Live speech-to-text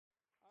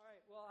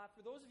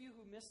For those of you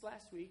who missed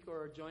last week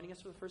or are joining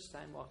us for the first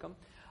time, welcome.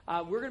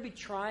 We're going to be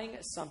trying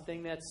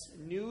something that's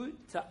new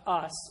to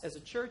us as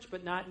a church,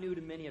 but not new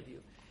to many of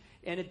you.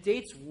 And it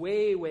dates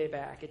way, way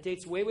back. It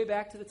dates way, way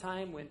back to the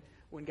time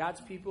when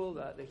God's people,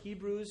 the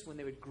Hebrews, when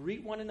they would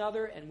greet one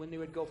another and when they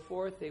would go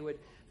forth, they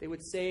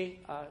would say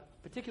a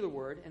particular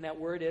word, and that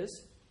word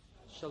is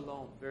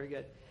shalom. Very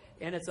good.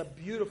 And it's a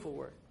beautiful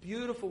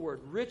word,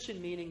 rich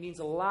in meaning, means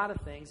a lot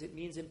of things. It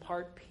means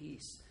impart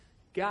peace.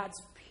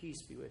 God's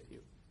peace be with you.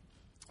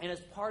 And as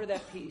part of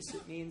that peace,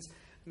 it means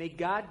may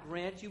God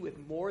grant you with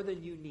more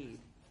than you need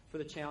for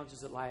the challenges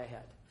that lie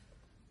ahead.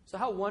 So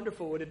how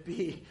wonderful would it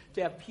be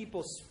to have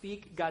people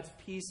speak God's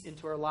peace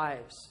into our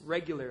lives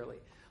regularly?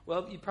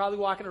 Well, you're probably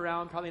walking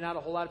around, probably not a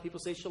whole lot of people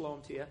say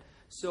shalom to you.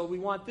 So we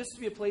want this to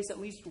be a place at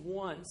least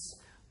once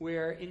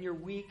where in your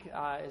week,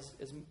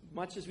 as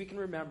much as we can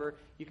remember,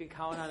 you can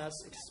count on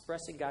us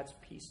expressing God's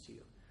peace to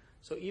you.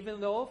 So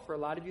even though for a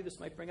lot of you this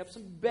might bring up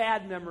some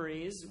bad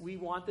memories, we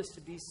want this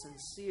to be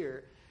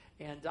sincere.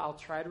 And I'll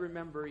try to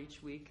remember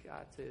each week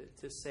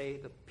to say,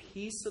 the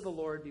peace of the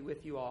Lord be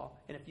with you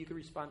all. And if you could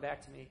respond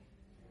back to me.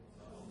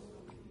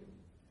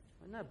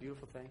 Isn't that a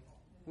beautiful thing?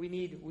 We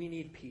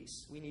need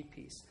peace. We need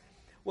peace.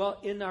 Well,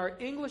 in our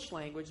English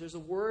language, there's a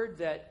word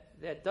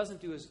that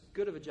doesn't do as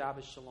good of a job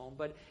as shalom,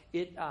 but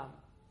it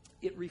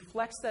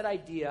reflects that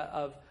idea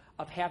of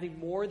having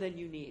more than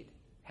you need.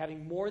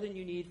 Having more than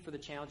you need for the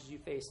challenges you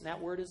face. And that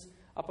word is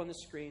up on the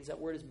screens. That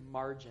word is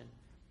margin.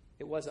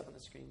 It was up on the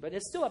screen, but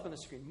it's still up on the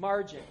screen.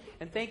 Margin.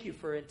 And thank you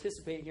for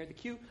anticipating here at the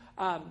queue.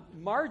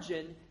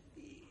 Margin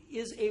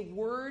is a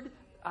word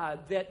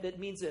that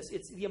means this.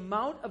 It's the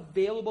amount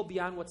available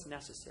beyond what's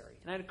necessary.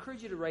 And I'd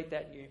encourage you to write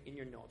that in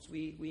your notes.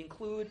 We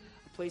include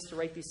a place to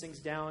write these things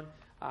down.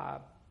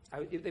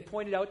 They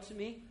pointed out to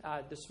me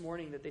this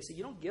morning that they said,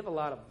 you don't give a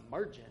lot of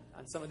margin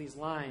on some of these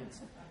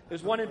lines.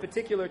 There's one in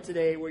particular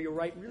today where you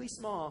write really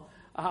small.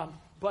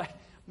 But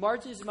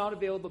margin is the amount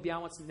available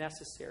beyond what's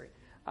necessary.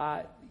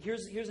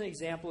 Here's an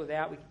example of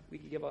that. We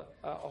could give a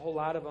whole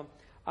lot of them.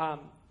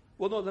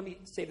 Well, no, let me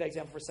save that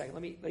example for a second.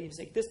 Let me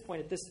make this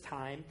point at this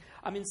time.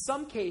 In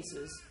some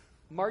cases,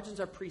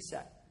 margins are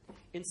preset.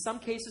 In some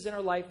cases in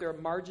our life, there are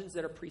margins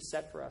that are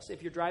preset for us.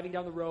 If you're driving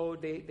down the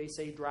road, they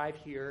say drive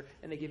here,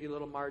 and they give you a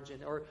little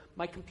margin. Or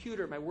my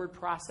computer, my word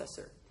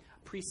processor,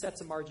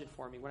 presets a margin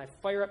for me. When I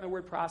fire up my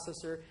word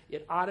processor,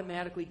 it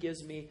automatically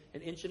gives me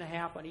 1.5 inches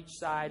on each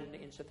side and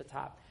 1 inch at the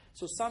top.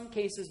 So some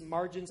cases,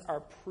 margins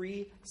are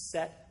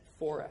preset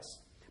for us.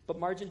 But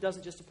margin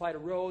doesn't just apply to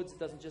roads. It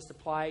doesn't just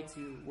apply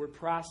to word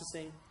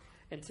processing.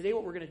 And today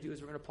what we're going to do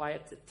is we're going to apply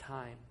it to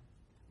time.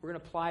 We're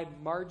going to apply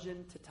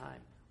margin to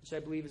time, which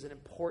I believe is an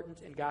important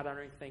and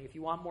God-honoring thing. If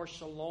you want more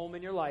shalom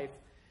in your life,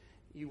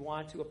 you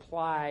want to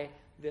apply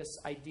this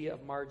idea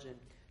of margin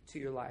to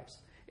your lives.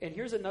 And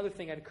here's another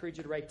thing I'd encourage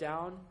you to write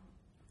down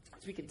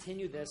as we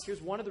continue this.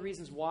 Here's one of the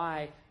reasons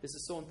why this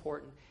is so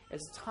important.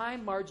 As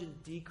time margin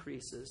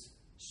decreases,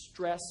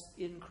 stress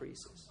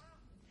increases.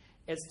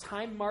 As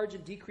time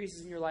margin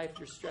decreases in your life,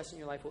 your stress in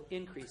your life will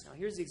increase. Now,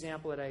 here's the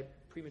example that I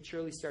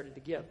prematurely started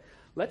to give.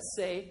 Let's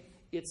say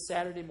it's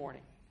Saturday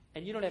morning,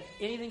 and you don't have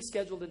anything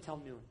scheduled until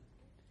noon.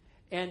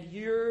 And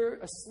you're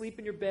asleep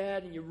in your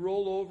bed, and you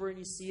roll over, and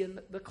you see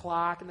the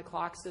clock, and the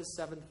clock says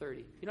 7:30.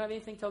 You don't have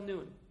anything till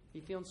noon.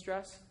 You feeling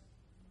stressed?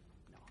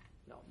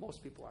 No,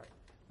 most people aren't,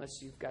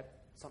 unless you've got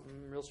something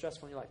real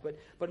stressful in your life.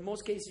 But in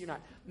most cases, you're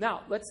not.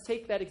 Now, let's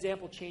take that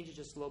example, change it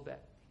just a little bit.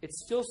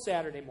 It's still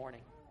Saturday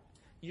morning.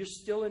 You're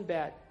still in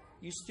bed.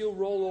 You still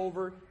roll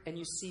over and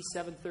you see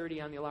 7:30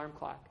 on the alarm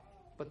clock.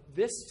 But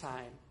this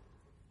time,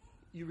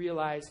 you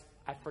realize,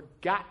 I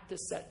forgot to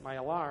set my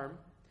alarm,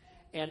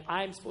 and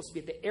I'm supposed to be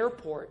at the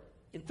airport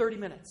in 30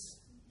 minutes.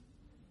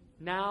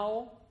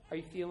 Now, are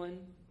you feeling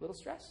a little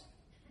stressed?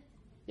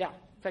 Yeah.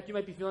 In fact, you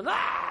might be feeling,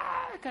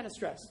 kind of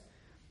stress.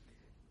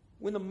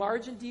 When the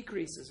margin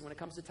decreases, when it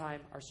comes to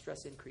time, our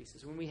stress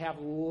increases. When we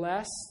have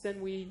less than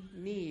we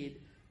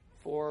need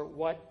for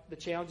what the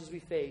challenges we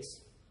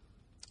face,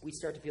 we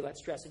start to feel that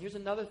stress. And here's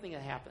another thing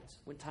that happens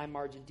when time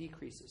margin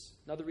decreases.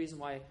 Another reason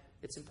why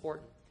it's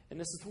important. And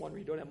this is the one where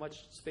you don't have much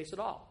space at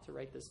all to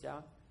write this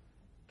down.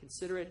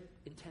 Consider it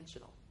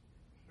intentional.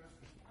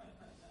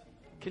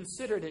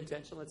 Consider it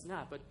intentional. It's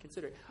not, but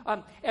consider it.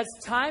 As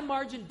time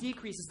margin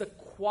decreases, the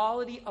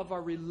quality of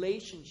our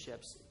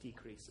relationships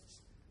decreases.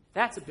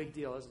 That's a big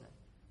deal, isn't it?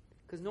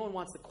 Because no one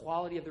wants the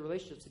quality of the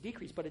relationships to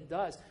decrease, but it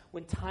does.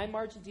 When time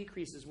margin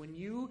decreases, when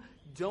you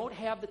don't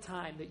have the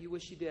time that you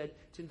wish you did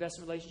to invest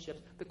in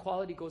relationships, the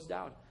quality goes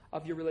down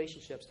of your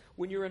relationships.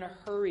 When you're in a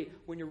hurry,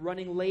 when you're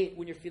running late,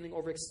 when you're feeling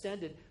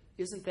overextended,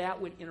 isn't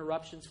that when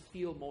interruptions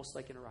feel most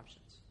like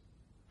interruptions?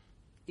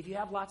 If you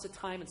have lots of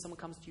time and someone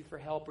comes to you for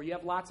help, or you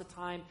have lots of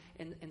time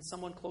and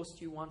someone close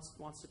to you wants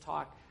to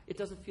talk, it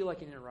doesn't feel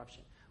like an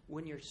interruption.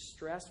 When you're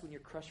stressed, when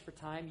you're crushed for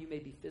time, you may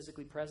be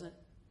physically present,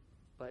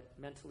 but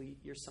mentally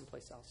you're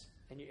someplace else,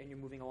 and you're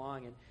moving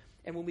along.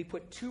 And when we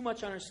put too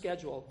much on our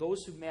schedule,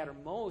 those who matter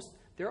most,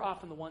 they're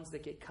often the ones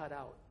that get cut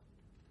out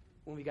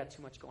when we got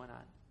too much going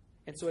on.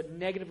 And so it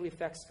negatively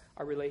affects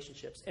our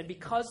relationships. And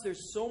because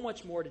there's so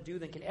much more to do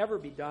than can ever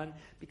be done,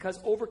 because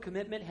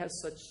overcommitment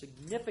has such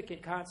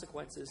significant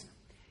consequences,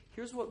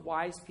 here's what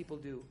wise people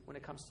do when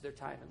it comes to their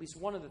time. At least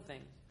one of the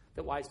things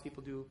that wise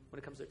people do when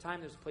it comes to their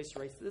time. There's a place to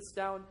write this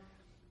down.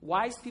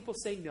 Wise people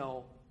say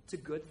no to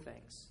good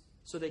things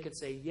so they can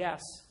say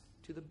yes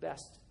to the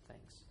best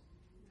things.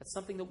 That's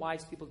something that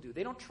wise people do.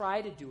 They don't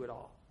try to do it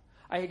all.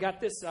 I got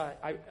this,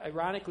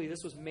 ironically,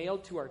 this was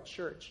mailed to our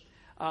church.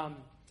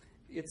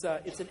 It's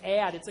an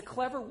ad. It's a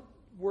clever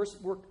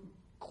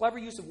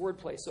use of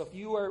wordplay. So if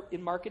you are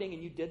in marketing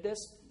and you did this,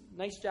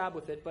 nice job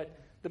with it, but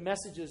the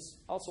message is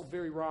also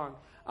very wrong.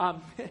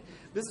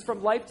 This is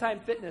from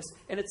Lifetime Fitness,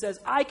 and it says,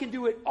 I can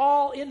do it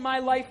all in my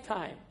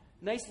lifetime.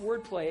 Nice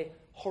wordplay,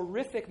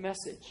 horrific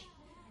message.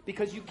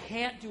 Because you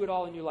can't do it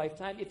all in your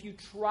lifetime. If you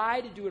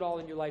try to do it all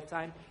in your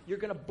lifetime, you're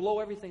going to blow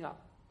everything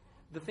up.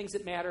 The things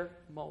that matter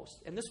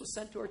most. And this was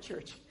sent to our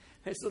church.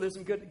 So there's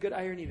some good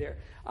irony there.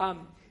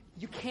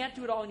 You can't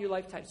do it all in your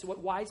lifetime. So what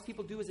wise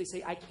people do is they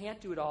say, I can't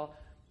do it all.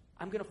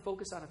 I'm going to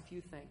focus on a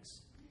few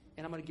things.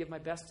 And I'm going to give my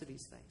best to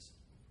these things.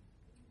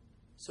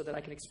 So that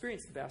I can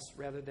experience the best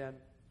rather than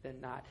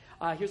not.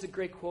 Here's a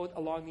great quote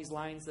along these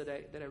lines that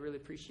I really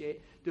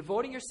appreciate.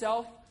 Devoting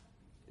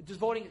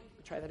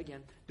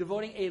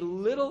a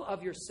little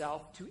of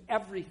yourself to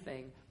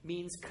everything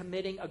means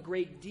committing a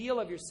great deal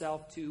of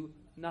yourself to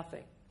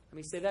nothing. Let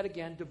me say that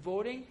again.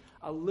 Devoting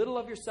a little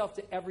of yourself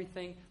to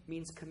everything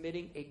means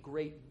committing a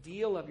great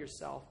deal of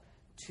yourself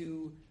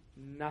to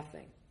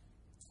nothing.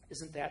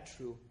 Isn't that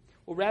true?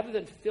 Well, rather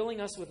than filling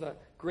us with a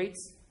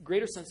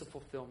greater sense of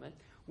fulfillment,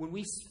 when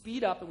we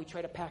speed up and we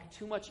try to pack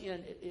too much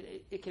in,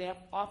 it can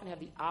often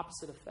have the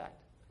opposite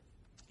effect.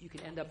 You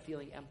can end up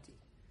feeling empty.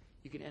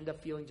 You can end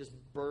up feeling just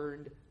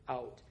burned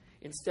out.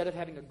 Instead of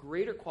having a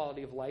greater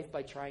quality of life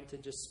by trying to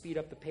just speed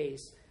up the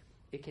pace,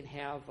 it can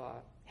have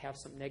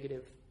some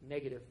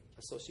negative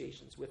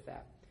associations with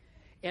that.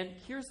 And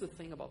here's the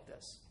thing about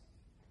this,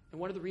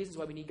 and one of the reasons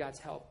why we need God's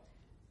help.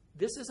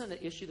 This isn't an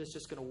issue that's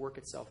just going to work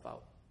itself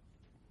out.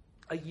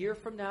 A year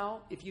from now,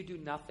 if you do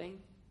nothing,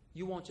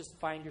 you won't just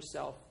find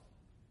yourself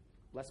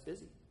less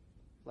busy,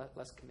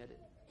 less committed.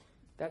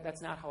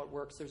 That's not how it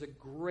works. There's a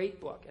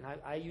great book, and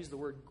I use the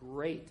word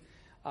great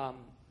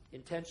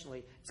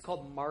intentionally. It's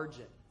called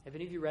Margin. Have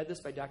any of you read this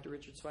by Dr.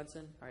 Richard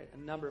Swenson? All right, a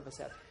number of us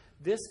have.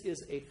 This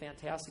is a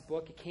fantastic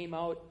book. It came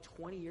out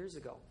 20 years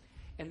ago.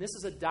 And this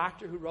is a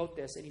doctor who wrote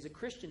this, and he's a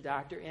Christian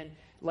doctor, and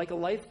like a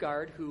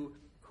lifeguard who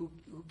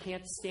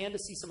can't stand to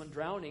see someone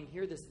drowning,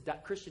 here this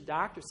Christian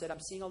doctor said, I'm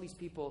seeing all these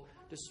people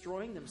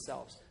destroying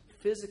themselves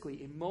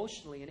physically,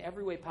 emotionally, in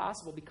every way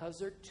possible because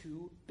they're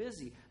too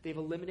busy. They've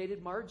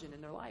eliminated margin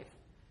in their life.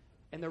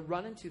 And they're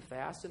running too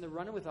fast, and they're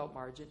running without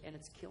margin, and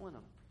it's killing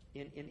them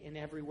in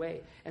every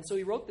way. And so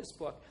he wrote this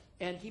book,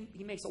 and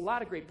he makes a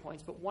lot of great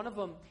points, but one of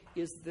them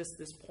is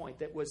this point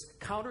that was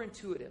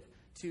counterintuitive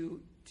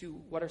to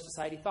what our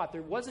society thought.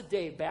 There was a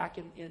day back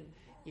in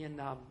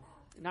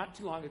not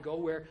too long ago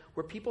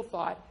where people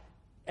thought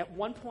at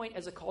one point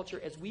as a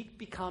culture, as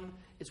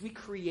we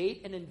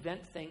create and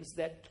invent things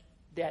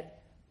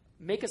that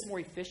make us more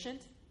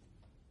efficient,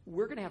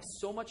 we're going to have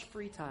so much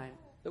free time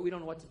that we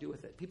don't know what to do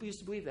with it. People used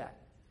to believe that,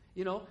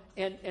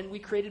 and we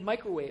created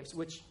microwaves,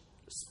 which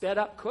sped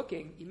up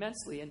cooking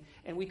immensely,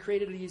 and we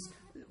created these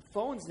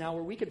phones now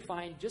where we can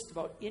find just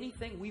about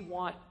anything we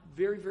want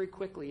very, very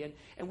quickly,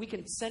 and we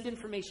can send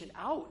information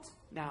out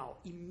now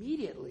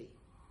immediately,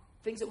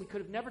 things that we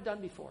could have never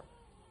done before.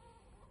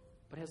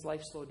 But has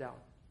life slowed down?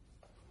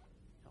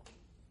 No.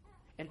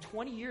 And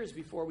 20 years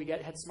before we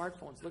had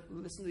smartphones,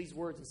 listen to these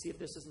words and see if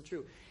this isn't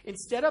true.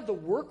 Instead of the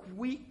work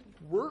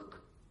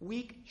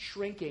week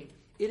shrinking,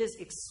 it is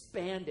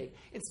expanding.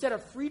 Instead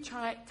of free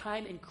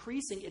time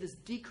increasing, it is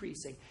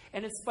decreasing.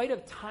 And in spite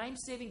of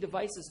time-saving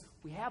devices,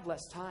 we have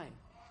less time.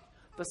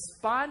 The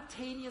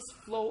spontaneous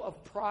flow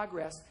of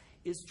progress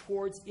is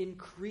towards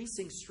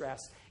increasing stress,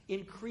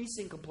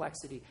 increasing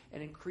complexity,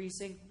 and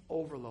increasing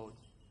overload.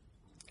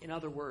 In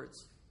other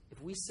words,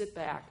 if we sit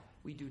back,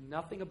 we do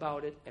nothing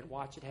about it, and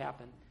watch it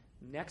happen,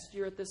 next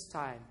year at this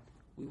time,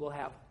 we will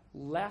have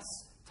less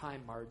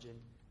time margin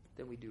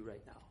than we do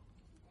right now.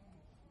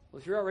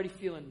 Well, if you're already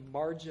feeling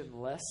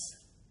marginless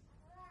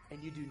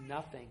and you do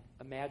nothing,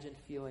 imagine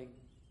feeling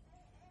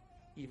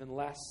even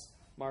less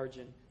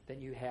margin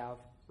than you have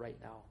right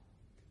now.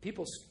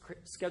 People's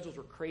schedules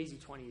were crazy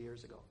 20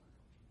 years ago.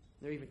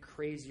 They're even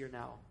crazier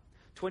now.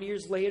 20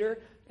 years later,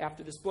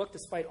 after this book,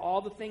 despite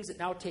all the things that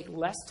now take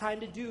less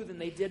time to do than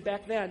they did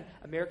back then,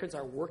 Americans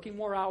are working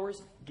more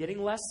hours, getting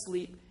less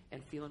sleep,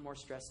 and feeling more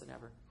stressed than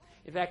ever.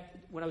 In fact,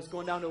 when I was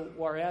going down to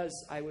Juarez,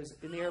 I was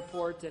in the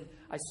airport, and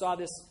I saw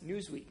this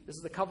Newsweek. This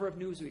is the cover of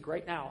Newsweek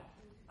right now.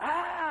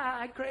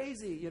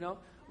 Crazy,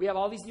 We have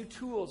all these new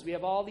tools. We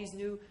have all these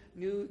new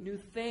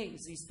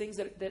things, these things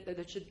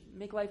that should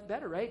make life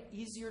better, right?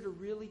 Easier to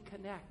really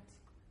connect.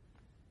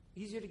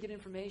 Easier to get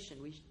information.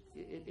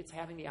 It's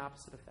having the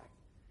opposite effect.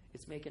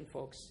 It's making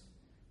folks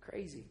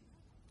crazy.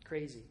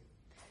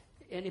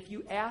 And if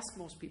you ask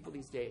most people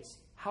these days,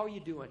 how are you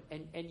doing?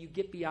 And you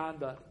get beyond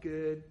the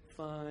good,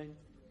 fine,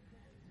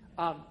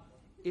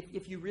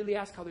 If you really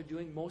ask how they're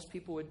doing, most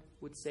people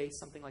would say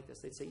something like this.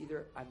 They'd say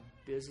either I'm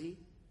busy,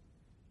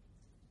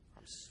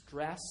 I'm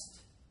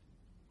stressed,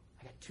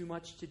 I got too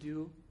much to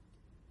do.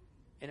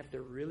 And if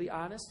they're really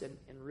honest and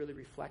really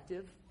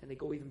reflective, and they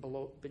go even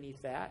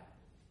beneath that,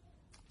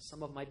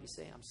 some of them might be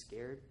saying, I'm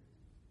scared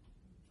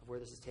of where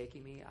this is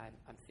taking me.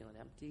 I'm feeling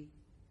empty.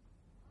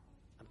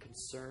 I'm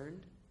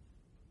concerned.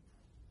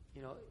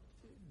 You know,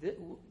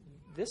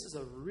 this is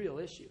a real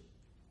issue.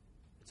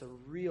 It's a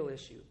real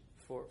issue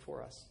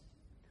for us.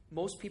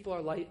 Most people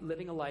are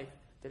living a life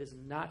that is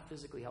not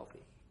physically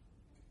healthy.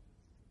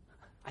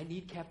 I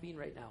need caffeine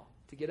right now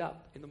to get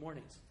up in the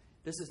mornings.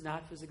 This is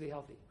not physically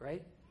healthy,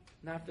 right?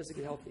 Not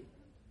physically healthy.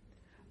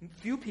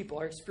 Few people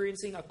are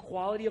experiencing a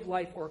quality of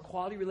life or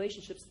quality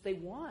relationships that they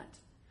want.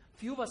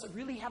 Few of us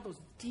really have those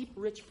deep,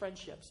 rich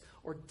friendships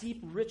or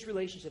deep, rich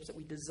relationships that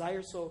we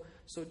desire so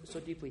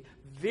deeply.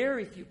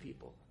 Very few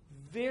people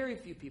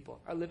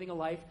are living a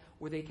life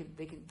where they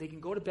can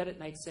go to bed at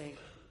night saying,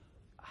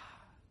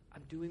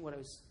 I'm doing what I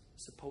was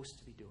supposed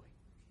to be doing.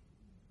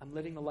 I'm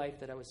living the life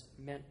that I was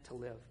meant to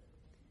live.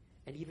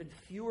 And even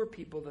fewer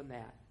people than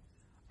that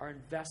are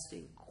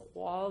investing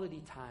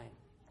quality time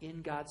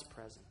in God's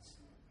presence,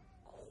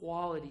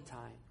 quality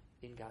time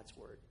in God's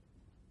Word.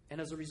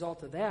 And as a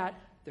result of that,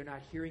 they're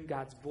not hearing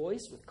God's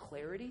voice with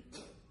clarity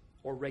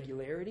or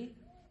regularity.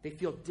 They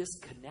feel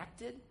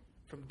disconnected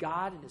from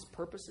God and His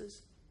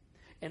purposes.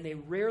 And they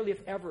rarely,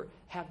 if ever,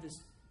 have this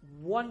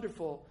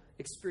wonderful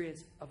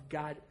experience of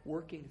God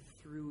working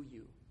through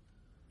you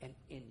and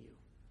in you.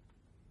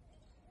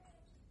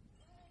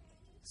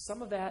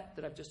 Some of that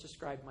I've just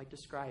described might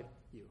describe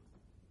you.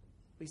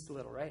 At least a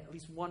little, right? At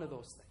least one of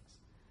those things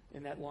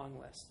in that long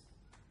list.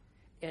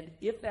 And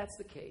if that's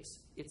the case,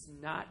 it's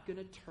not going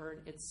to turn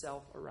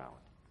itself around.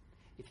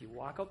 If you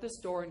walk out this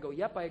door and go,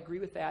 yep, I agree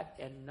with that,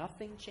 and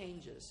nothing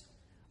changes,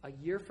 a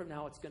year from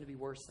now it's going to be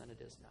worse than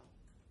it is now.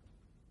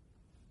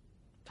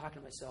 I'm talking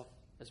to myself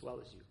as well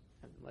as you.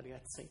 I'm letting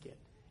that sink in.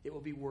 It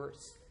will be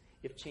worse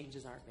if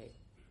changes aren't made.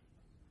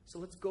 So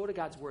let's go to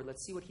God's Word.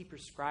 Let's see what He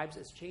prescribes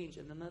as change,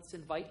 and then let's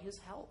invite His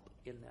help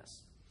in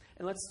this.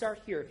 And let's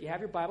start here. If you have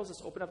your Bibles,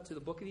 let's open up to the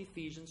book of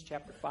Ephesians,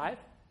 chapter 5.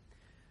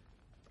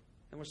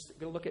 And we're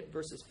going to look at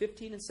verses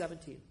 15 and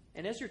 17.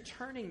 And as you're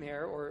turning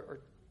there,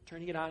 or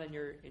turning it on in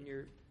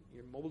your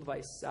mobile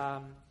device,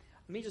 let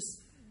me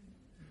just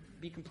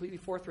be completely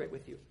forthright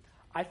with you.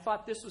 I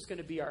thought this was going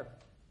to be our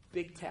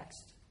big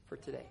text for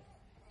today.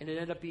 And it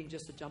ended up being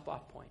just a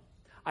jump-off point.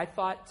 I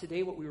thought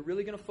today what we were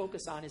really going to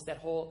focus on is that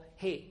whole,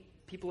 hey,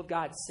 people of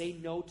God, say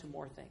no to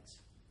more things.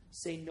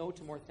 Say no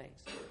to more things.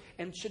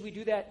 And should we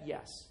do that?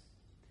 Yes.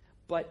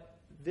 But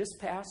this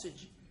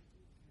passage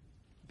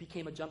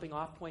became a jumping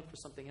off point for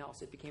something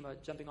else. It became a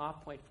jumping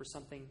off point for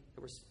something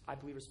that I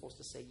believe we're supposed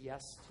to say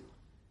yes to.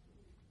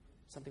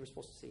 Something we're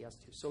supposed to say yes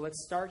to. So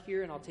let's start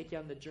here, and I'll take you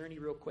on the journey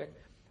real quick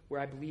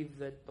where I believe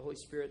that the Holy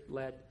Spirit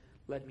led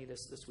me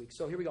this week.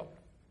 So here we go.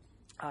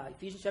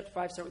 Ephesians chapter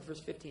 5, start with verse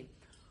 15.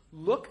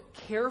 Look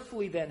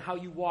carefully then how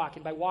you walk.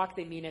 And by walk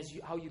they mean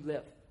how you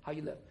live. How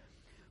you live.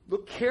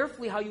 Look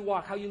carefully how you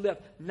walk, how you live.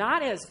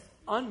 Not as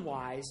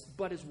unwise,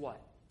 but as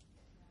what?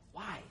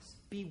 Wise.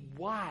 Be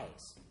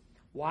wise.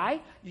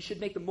 Why? You should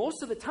make the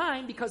most of the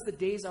time because the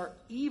days are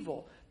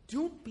evil.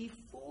 Don't be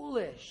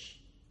foolish,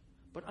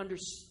 but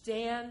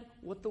understand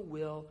what the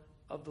will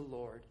of the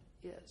Lord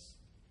is.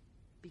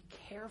 Be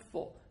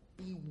careful.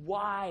 Be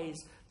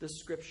wise, the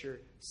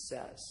Scripture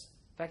says.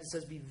 In fact, it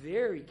says be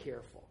very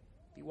careful.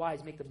 Be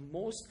wise. Make the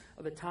most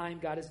of the time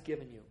God has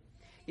given you.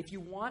 If you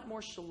want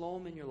more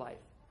shalom in your life,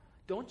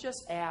 don't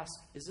just ask,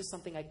 is this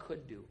something I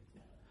could do?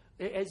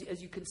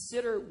 As you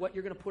consider what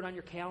you're going to put on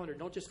your calendar,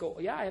 don't just go,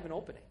 oh, yeah, I have an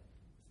opening.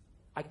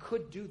 I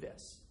could do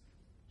this.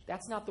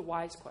 That's not the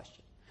wise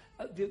question.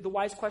 The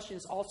wise question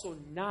is also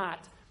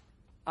not,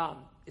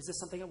 is this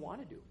something I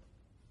want to do?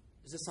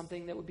 Is this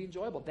something that would be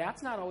enjoyable?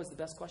 That's not always the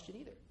best question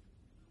either.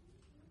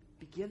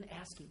 Begin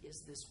asking,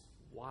 is this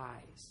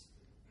wise?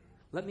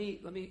 Let me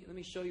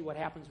show you what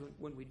happens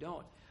when we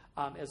don't.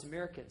 As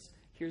Americans,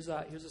 here's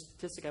a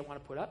statistic I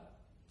want to put up.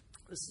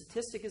 The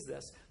statistic is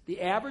this.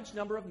 The average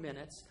number of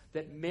minutes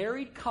that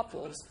married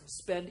couples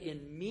spend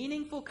in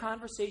meaningful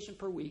conversation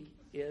per week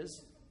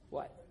is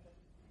what?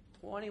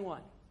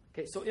 21.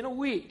 Okay, so in a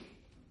week,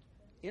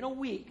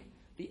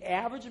 the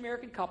average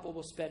American couple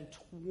will spend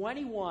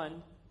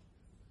 21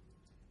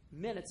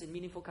 minutes in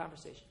meaningful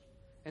conversation.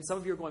 And some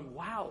of you are going,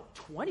 wow,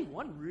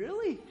 21?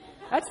 Really?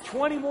 That's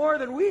 20 more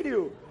than we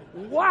do.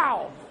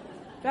 Wow.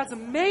 That's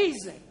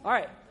amazing. All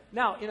right.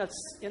 Now,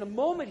 in a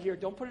moment here,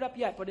 don't put it up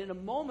yet, but in a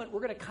moment,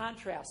 we're going to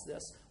contrast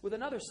this with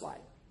another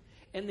slide.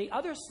 And the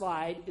other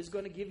slide is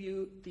going to give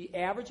you the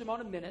average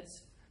amount of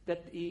minutes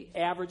that the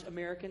average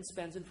American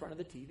spends in front of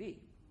the TV.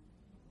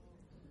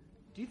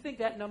 Do you think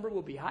that number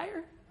will be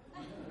higher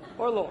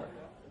or lower?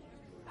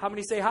 How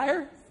many say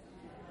higher?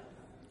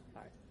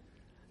 All right.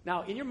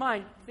 Now, in your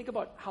mind, think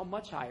about how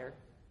much higher.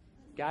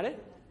 Got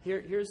it?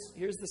 Here's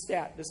the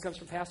stat. This comes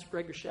from Pastor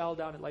Greg Rochelle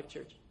down at Life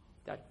Church.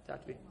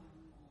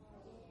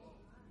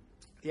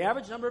 The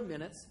average number of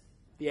minutes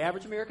the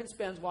average American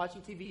spends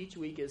watching TV each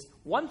week is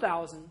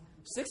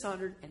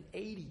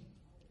 1,680.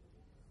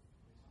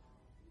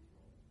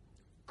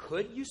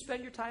 Could you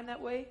spend your time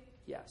that way?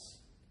 Yes.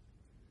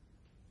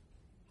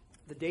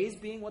 The days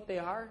being what they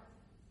are,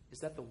 is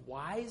that the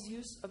wise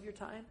use of your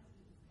time?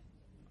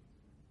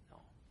 No.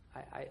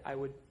 I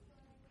would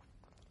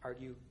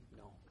argue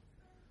no.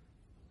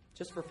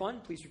 Just for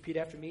fun, please repeat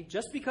after me.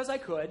 Just because I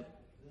could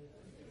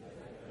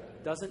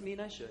doesn't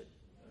mean I should.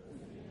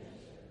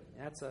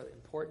 That's an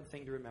important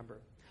thing to remember.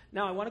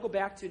 Now, I want to go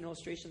back to an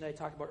illustration that I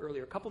talked about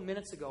earlier. A couple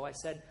minutes ago, I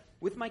said,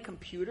 with my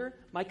computer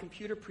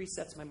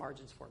presets my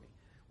margins for me.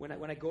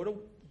 When I go to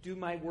do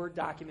my Word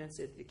documents,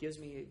 it gives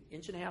me an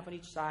inch and a half on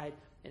each side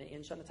and an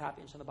inch on the top,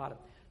 inch on the bottom.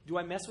 Do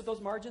I mess with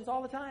those margins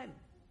all the time?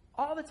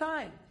 All the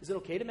time. Is it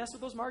okay to mess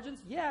with those margins?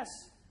 Yes.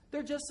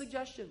 They're just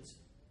suggestions.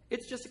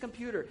 It's just a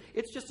computer.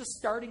 It's just a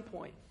starting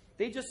point.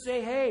 They just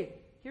say, hey,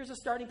 here's a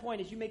starting point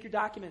as you make your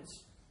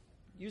documents.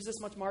 Use this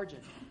much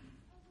margin.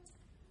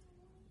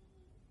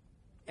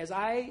 As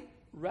I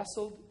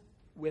wrestled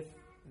with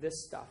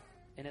this stuff,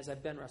 and as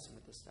I've been wrestling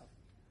with this stuff,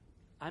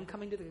 I'm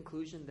coming to the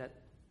conclusion that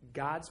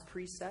God's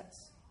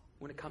presets,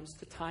 when it comes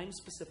to time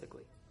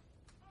specifically,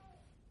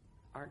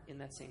 aren't in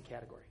that same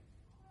category.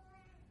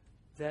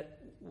 That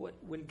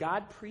when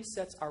God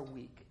presets our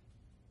week,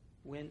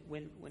 when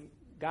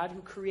God,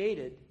 who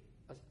created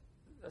a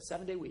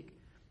 7-day week,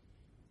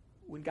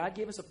 when God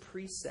gave us a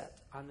preset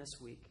on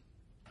this week,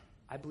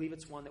 I believe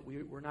it's one that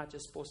we're not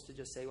just supposed to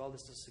just say, well,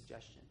 this is a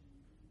suggestion.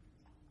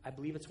 I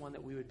believe it's one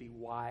that we would be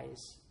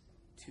wise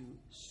to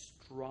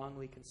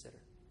strongly consider.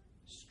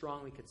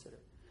 Strongly consider.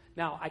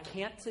 Now, I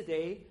can't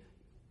today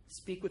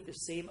speak with the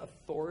same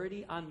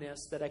authority on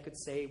this that I could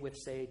say with,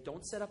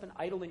 don't set up an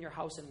idol in your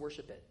house and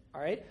worship it. All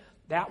right?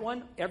 That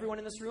one, everyone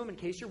in this room, in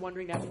case you're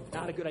wondering, that's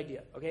not a good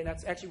idea. Okay?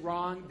 That's actually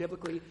wrong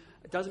biblically.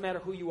 It doesn't matter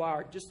who you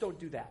are. Just don't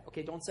do that.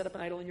 Okay? Don't set up an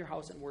idol in your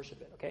house and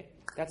worship it. Okay?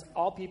 That's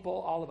all people,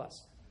 all of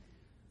us.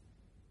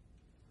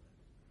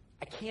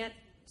 I can't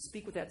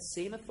speak with that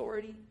same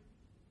authority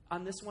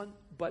on this one,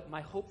 but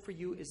my hope for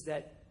you is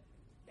that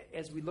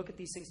as we look at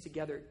these things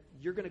together,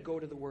 you're going to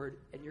go to the Word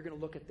and you're going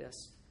to look at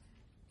this,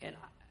 and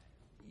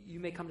you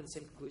may come to the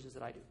same conclusions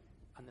that I do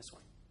on this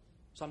one.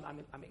 So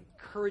I'm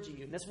encouraging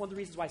you, and that's one of the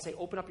reasons why I say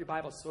open up your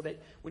Bible so that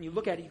when you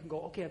look at it, you can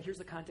go, okay, here's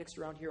the context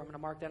around here. I'm going to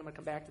mark that. I'm going to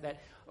come back to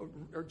that,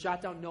 or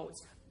jot down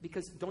notes,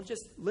 because don't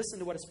just listen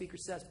to what a speaker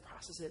says.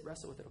 Process it,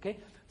 wrestle with it. Okay,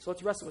 so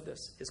let's wrestle with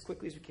this as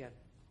quickly as we can.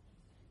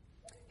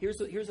 Here's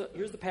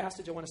the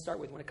passage I want to start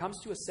with. When it comes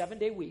to a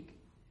 7-day week,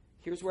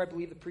 here's where I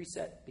believe the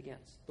preset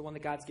begins, the one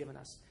that God's given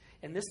us.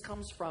 And this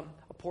comes from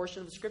a portion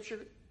of the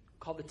Scripture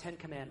called the 10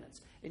 Commandments.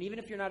 And even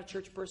if you're not a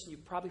church person,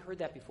 you've probably heard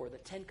that before, the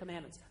 10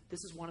 Commandments.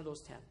 This is one of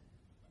those 10,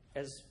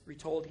 as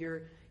retold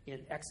here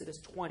in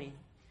Exodus 20,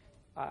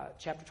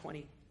 chapter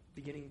 20,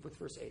 beginning with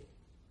verse 8.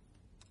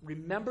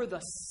 Remember the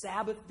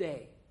Sabbath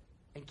day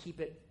and keep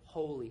it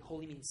holy.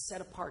 Holy means set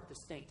apart,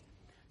 distinct.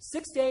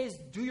 6 days,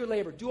 do your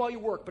labor, do all your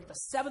work, but the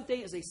 7th day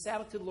is a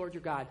Sabbath to the Lord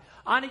your God.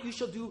 On it you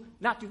shall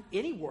not do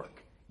any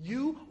work.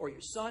 You or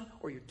your son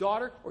or your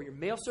daughter or your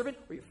male servant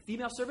or your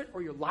female servant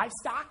or your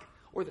livestock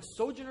or the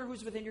sojourner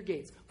who's within your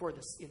gates. For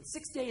in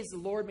 6 days the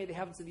Lord made the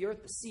heavens and the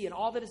earth, the sea, and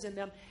all that is in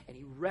them, and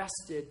he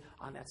rested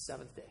on that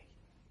 7th day.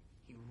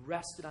 He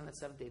rested on that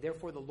 7th day.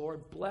 Therefore the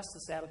Lord blessed the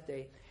Sabbath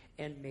day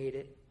and made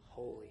it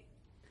holy.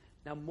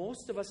 Now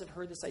most of us have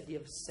heard this idea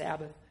of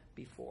Sabbath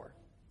before.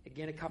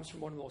 Again, it comes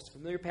from one of the most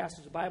familiar passages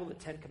of the Bible, the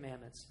 10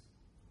 Commandments.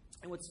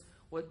 And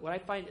what I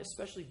find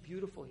especially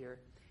beautiful here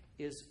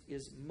is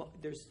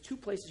there's 2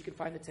 places you can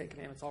find the 10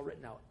 Commandments all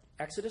written out.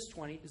 Exodus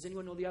 20. Does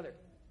anyone know the other?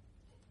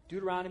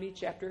 Deuteronomy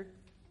chapter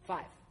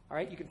 5. All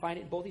right, you can find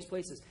it in both these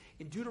places.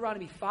 In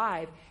Deuteronomy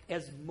 5,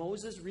 as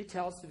Moses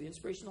retells through the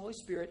inspiration of the Holy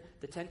Spirit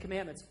the 10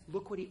 Commandments,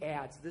 look what he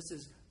adds. This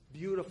is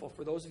beautiful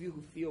for those of you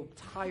who feel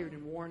tired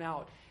and worn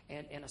out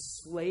and a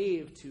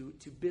slave to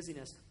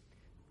busyness.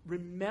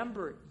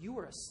 Remember, you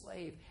were a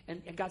slave,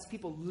 and God's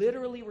people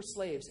literally were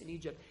slaves in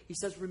Egypt. He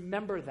says,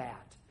 remember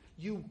that.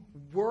 You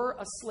were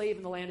a slave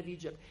in the land of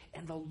Egypt,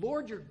 and the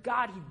Lord your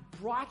God, he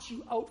brought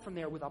you out from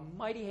there with a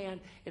mighty hand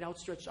and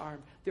outstretched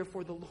arm.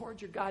 Therefore, the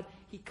Lord your God,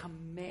 he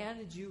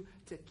commanded you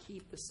to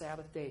keep the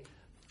Sabbath day.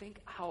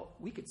 Think how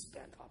we could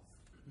spend a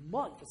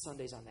month of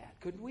Sundays on that,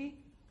 couldn't we?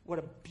 What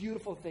a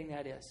beautiful thing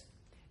that is.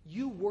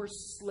 You were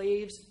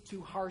slaves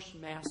to harsh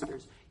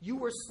masters. You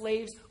were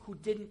slaves who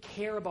didn't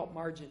care about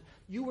margin.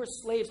 You were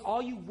slaves.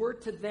 All you were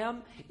to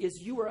them is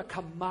you were a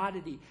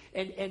commodity.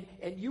 And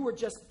you were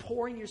just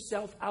pouring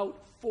yourself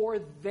out for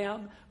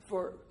them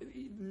for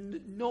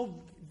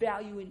no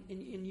value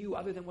in you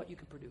other than what you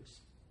could produce.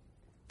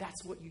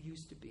 That's what you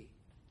used to be.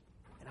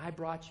 And I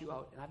brought you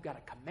out, and I've got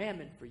a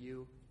commandment for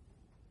you.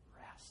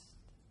 Rest.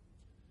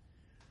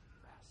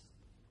 Rest.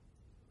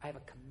 I have a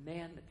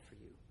commandment for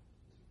you.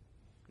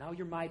 Now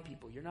you're my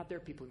people. You're not their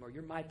people anymore.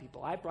 You're my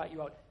people. I brought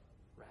you out.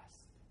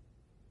 Rest.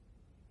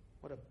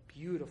 What a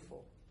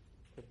beautiful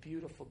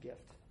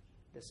gift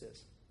this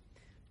is.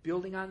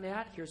 Building on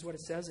that, here's what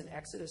it says in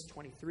Exodus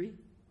 23,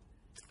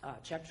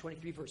 chapter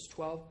 23, verse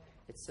 12.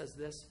 It says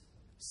this,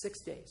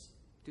 6 days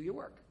do your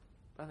work.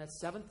 But on that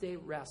seventh day,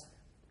 rest,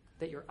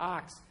 that your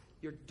ox,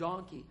 your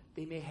donkey,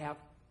 they may have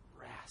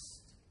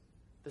rest.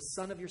 The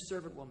son of your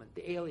servant woman,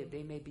 the alien,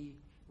 they may be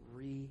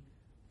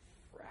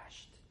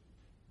refreshed.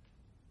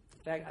 In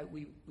fact,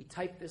 we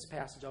typed this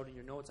passage out in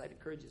your notes. I'd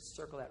encourage you to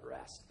circle that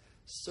rest.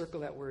 Circle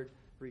that word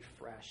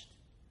refreshed.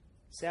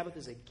 Sabbath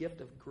is a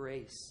gift of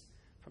grace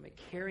from a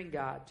caring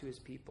God to his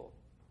people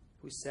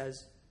who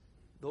says,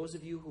 those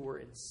of you who were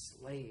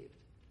enslaved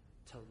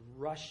to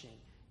rushing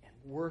and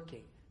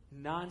working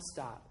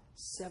nonstop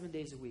 7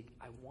 days a week,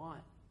 I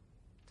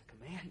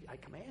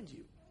command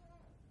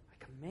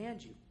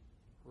you,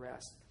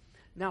 rest.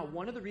 Now,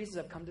 one of the reasons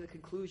I've come to the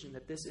conclusion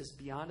that this is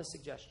beyond a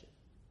suggestion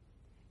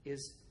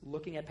is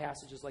looking at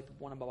passages like the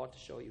one I'm about to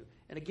show you.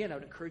 And again, I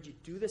would encourage you,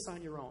 do this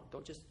on your own.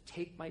 Don't just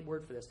take my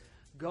word for this.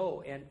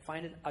 Go and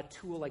find a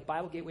tool like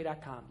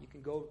BibleGateway.com. You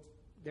can go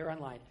there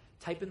online.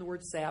 Type in the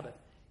word Sabbath.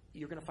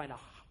 You're going to find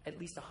at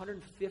least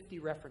 150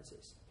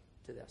 references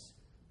to this.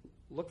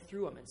 Look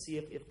through them and see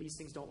if these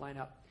things don't line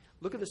up.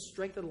 Look at the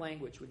strength of the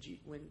language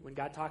when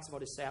God talks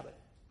about his Sabbath.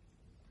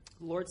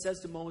 The Lord says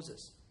to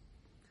Moses,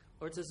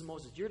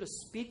 you're to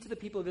speak to the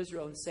people of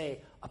Israel and say,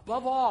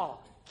 above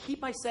all,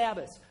 keep my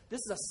Sabbaths. This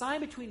is a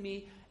sign between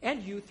me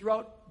and you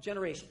throughout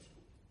generations.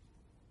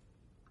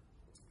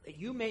 That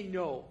you may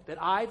know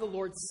that I, the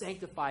Lord,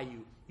 sanctify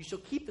you. You shall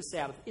keep the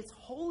Sabbath. It's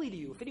holy to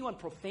you. If anyone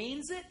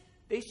profanes it,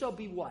 they shall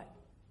be what?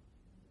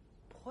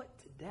 Put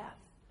to death.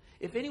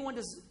 If anyone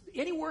does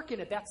any work in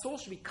it, that soul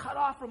shall be cut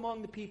off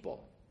among the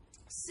people.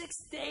 6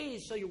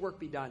 days shall your work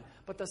be done.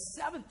 But the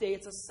seventh day,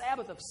 it's a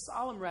Sabbath of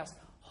solemn rest,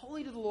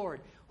 holy to the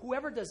Lord.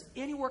 Whoever does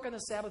any work on the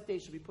Sabbath day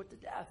shall be put to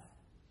death.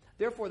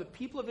 Therefore, the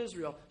people of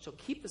Israel shall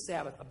keep the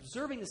Sabbath,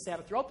 observing the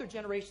Sabbath throughout their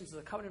generations as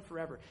a covenant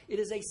forever. It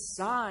is a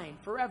sign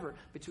forever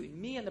between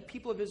me and the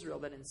people of Israel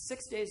that in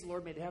 6 days the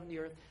Lord made the heaven and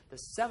the earth. The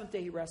seventh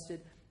day he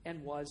rested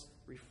and was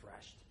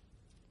refreshed.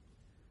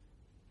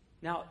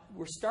 Now,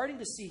 we're starting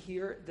to see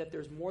here that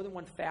there's more than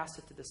one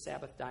facet to the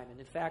Sabbath diamond.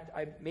 In fact,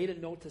 I made a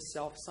note to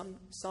self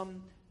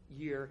some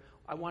year.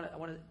 I want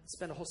to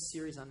spend a whole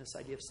series on this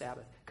idea of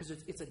Sabbath because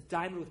it's a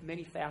diamond with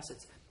many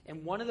facets.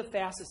 And one of the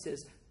facets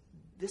is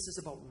this is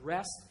about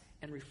rest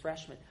and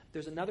refreshment.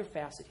 There's another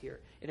facet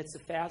here, and it's the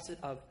facet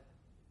of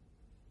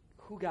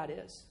who God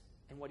is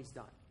and what he's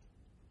done.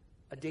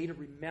 A day to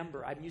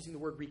remember. I'm using the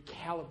word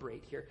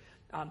recalibrate here.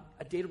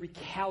 A day to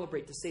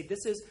recalibrate, to say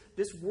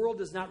this world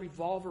does not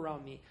revolve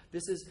around me.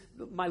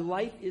 My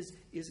life is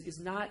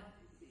not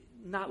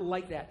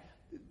like that.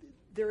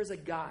 There is a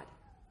God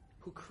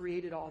who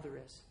created all there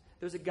is.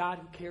 There's a God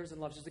who cares and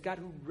loves. There's a God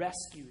who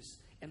rescues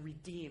and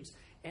redeems.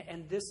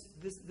 And this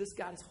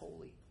God is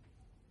holy.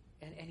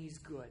 And he's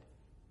good.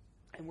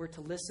 And we're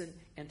to listen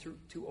and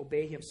to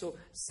obey him. So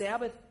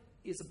Sabbath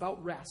is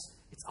about rest.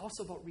 It's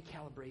also about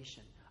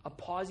recalibration, of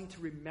pausing to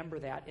remember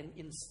that. And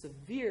in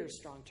severe,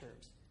 strong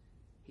terms,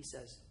 he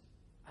says,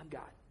 I'm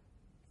God.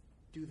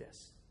 Do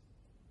this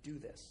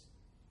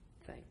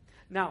thing.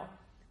 Now,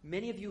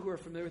 many of you who are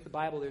familiar with the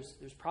Bible,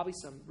 there's probably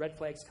some red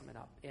flags coming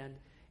up. And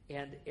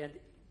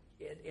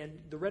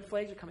the red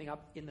flags are coming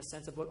up in the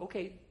sense of,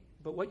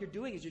 but what you're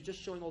doing is you're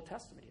just showing Old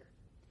Testament here.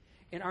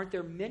 And aren't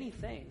there many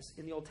things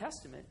in the Old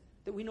Testament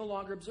that we no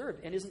longer observe?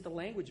 And isn't the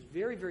language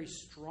very, very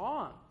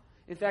strong?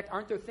 In fact,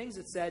 aren't there things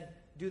that said,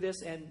 do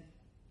this and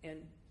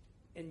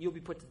you'll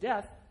be put to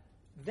death,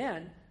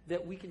 then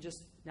that we can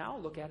just now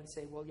look at and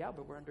say, well, yeah,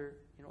 but we're under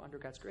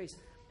God's grace.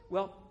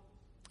 Well,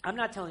 I'm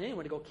not telling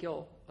anyone to go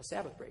kill a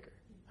Sabbath breaker.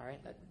 All right?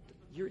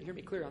 Hear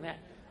me clear on that.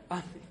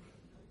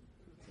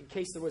 In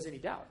case there was any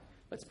doubt.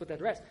 Let's put that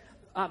to rest.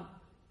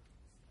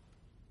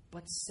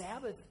 But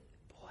Sabbath,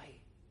 boy,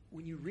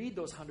 when you read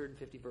those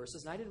 150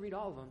 verses, and I didn't read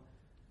all of them,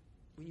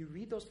 when you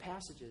read those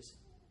passages,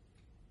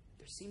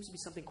 there seems to be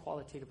something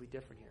qualitatively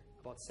different here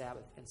about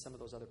Sabbath and some of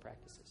those other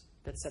practices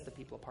that set the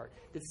people apart.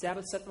 Did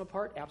Sabbath set them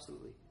apart?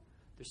 Absolutely.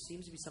 There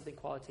seems to be something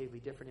qualitatively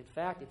different. In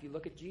fact, if you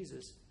look at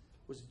Jesus,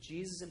 was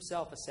Jesus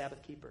himself a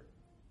Sabbath keeper?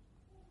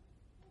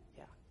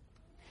 Yeah.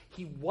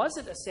 He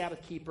wasn't a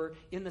Sabbath keeper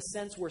in the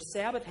sense where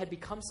Sabbath had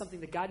become something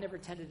that God never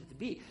intended it to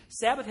be.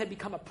 Sabbath had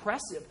become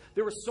oppressive.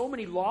 There were so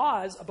many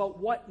laws about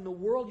what in the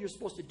world you're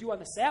supposed to do on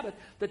the Sabbath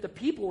that the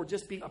people were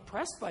just being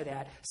oppressed by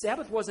that.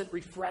 Sabbath wasn't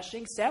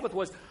refreshing. Sabbath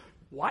was,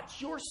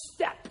 watch your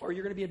step or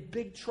you're going to be in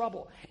big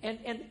trouble. And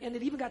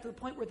it even got to the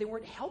point where they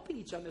weren't helping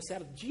each other on the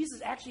Sabbath.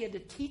 Jesus actually had to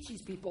teach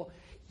these people,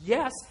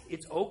 yes,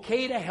 it's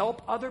okay to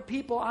help other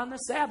people on the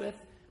Sabbath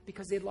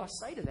because they had lost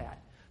sight of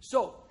that.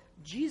 So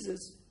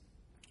Jesus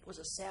was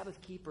a Sabbath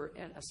keeper,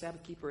 and a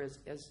Sabbath keeper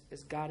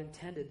as God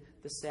intended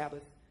the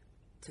Sabbath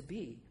to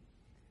be.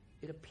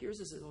 It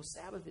appears as though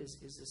Sabbath is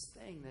this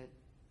thing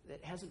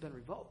that hasn't been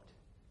revoked.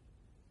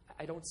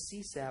 I don't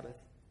see Sabbath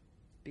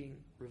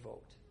being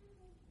revoked.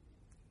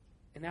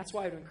 And that's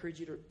why I would encourage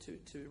you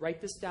to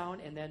write this down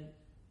and then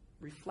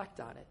reflect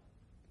on it.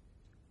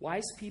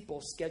 Wise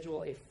people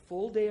schedule a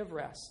full day of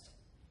rest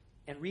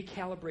and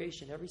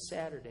recalibration every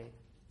Saturday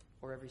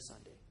or every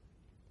Sunday.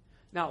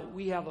 Now,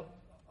 we have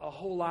a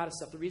whole lot of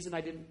stuff. The reason I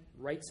didn't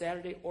write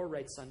Saturday or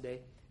write Sunday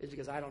is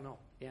because I don't know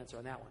the answer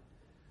on that one.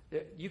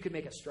 You can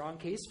make a strong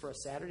case for a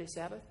Saturday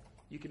Sabbath.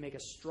 You can make a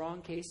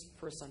strong case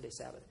for a Sunday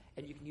Sabbath.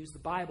 And you can use the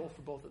Bible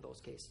for both of those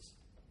cases.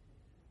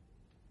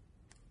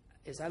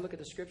 As I look at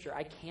the Scripture,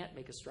 I can't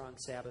make a strong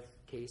Sabbath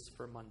case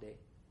for Monday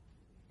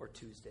or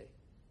Tuesday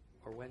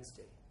or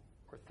Wednesday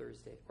or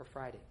Thursday or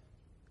Friday.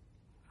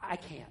 I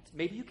can't.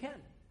 Maybe you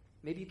can.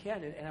 Maybe you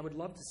can, and I would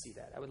love to see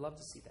that. I would love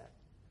to see that.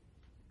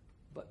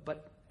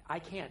 But I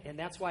can't, and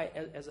that's why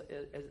as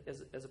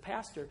a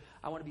pastor,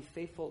 I want to be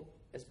faithful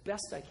as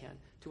best I can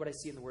to what I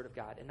see in the Word of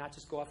God, and not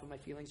just go off of my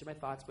feelings or my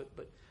thoughts, but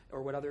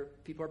or what other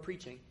people are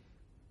preaching,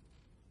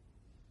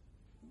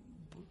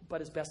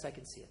 but as best I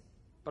can see it.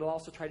 But I'll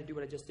also try to do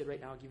what I just did right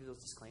now and give you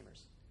those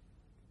disclaimers.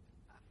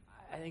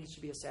 I think it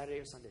should be a Saturday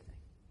or Sunday thing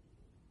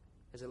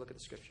as I look at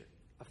the Scripture.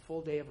 A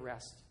full day of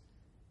rest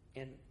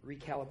and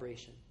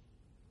recalibration.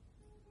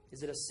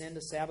 Is it a sin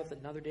to Sabbath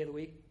another day of the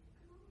week?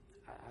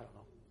 I don't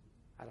know.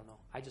 I don't know.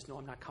 I just know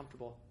I'm not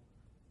comfortable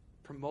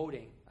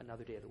promoting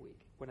another day of the week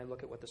when I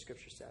look at what the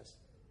Scripture says.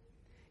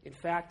 In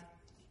fact,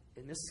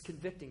 and this is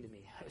convicting to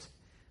me.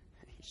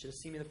 You should have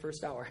seen me the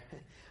first hour.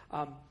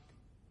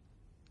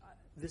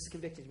 This is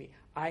convicting to me.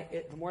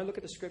 The more I look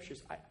at the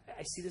Scriptures,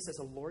 I see this as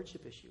a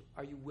lordship issue.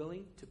 Are you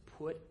willing to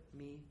put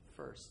me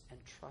first and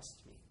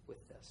trust me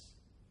with this?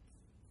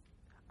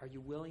 Are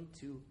you willing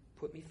to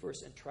put me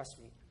first and trust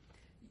me?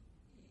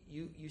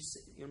 You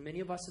know,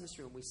 many of us in this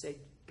room, we say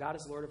God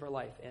is Lord of our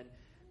life,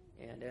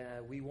 and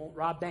we won't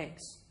rob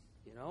banks,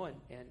 you know, and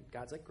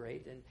God's like,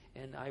 great,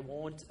 and I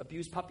won't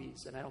abuse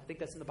puppies, and I don't think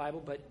that's in the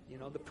Bible, but, you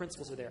know, the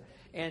principles are there,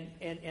 and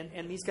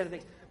these kind of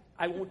things.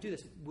 I won't do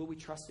this. Will we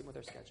trust Him with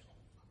our schedule?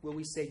 Will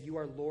we say, you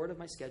are Lord of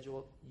my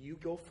schedule, you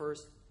go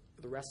first,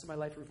 the rest of my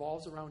life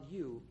revolves around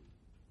you,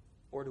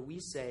 or do we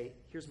say,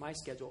 here's my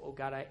schedule, oh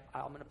God,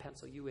 I'm going to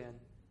pencil you in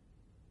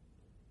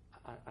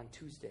on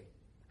Tuesday.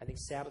 I think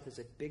Sabbath is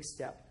a big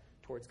step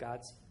towards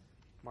God's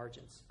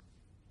margins.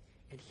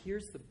 And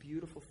here's the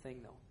beautiful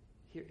thing, though.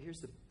 Here's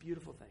the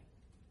beautiful thing.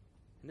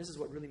 And this is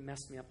what really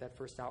messed me up that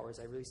first hour as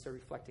I really started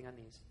reflecting on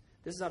these.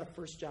 This is out of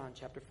 1 John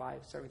chapter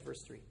 5, starting with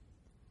verse 3.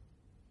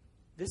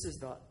 This is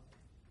the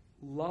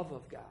love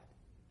of God.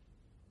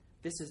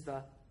 This is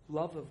the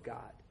love of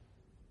God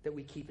that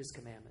we keep His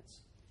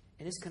commandments.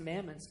 And His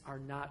commandments are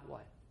not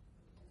what?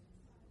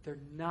 They're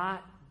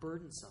not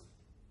burdensome.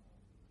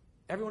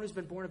 Everyone who's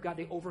been born of God,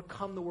 they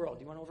overcome the world.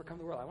 Do you want to overcome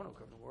the world? I want to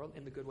overcome the world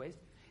in the good ways.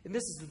 And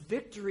this is the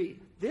victory.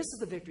 This is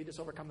the victory that's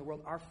overcome the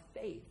world, our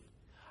faith.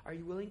 Are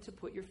you willing to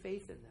put your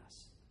faith in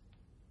this?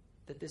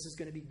 That this is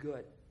going to be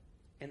good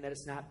and that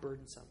it's not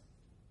burdensome?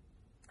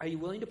 Are you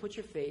willing to put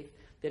your faith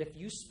that if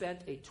you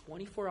spent a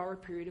 24-hour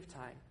period of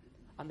time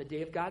on the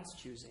day of God's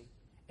choosing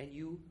and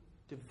you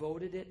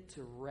devoted it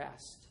to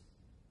rest,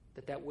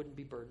 that wouldn't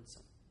be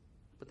burdensome,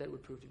 but that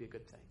would prove to be a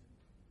good thing?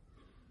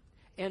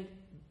 And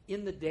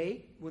in the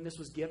day when this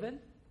was given,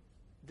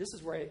 this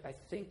is where I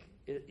think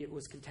it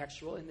was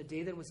contextual. In the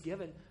day that it was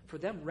given, for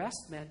them,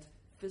 rest meant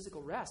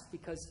physical rest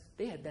because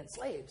they had been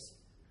slaves.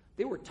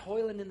 They were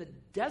toiling in the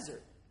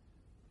desert.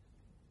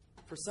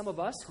 For some of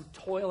us who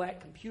toil at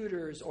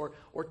computers or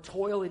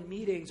toil in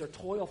meetings or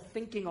toil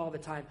thinking all the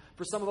time,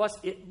 for some of us,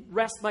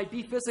 rest might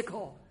be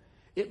physical.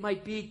 It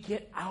might be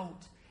get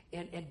out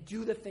and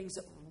do the things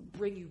that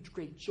bring you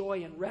great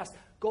joy and rest.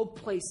 Go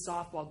play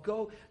softball.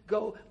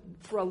 Go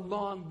for a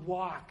long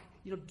walk.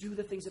 You know, do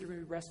the things that are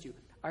going to rest you.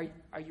 Are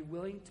you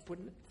willing to put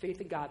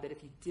faith in God that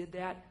if you did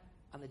that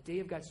on the day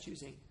of God's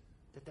choosing,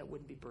 that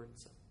wouldn't be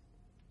burdensome?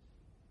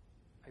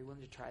 Are you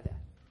willing to try that?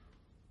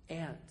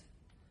 And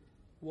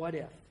what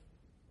if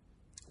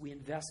we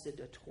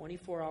invested a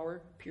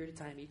 24-hour period of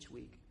time each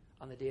week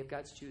on the day of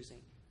God's choosing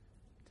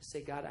to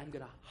say, God, I'm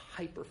going to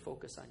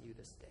hyper-focus on you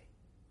this day.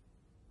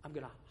 I'm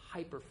going to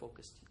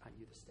hyper-focus on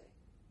you this day.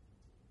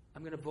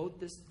 I'm going to devote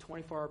this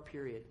 24-hour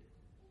period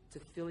to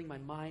filling my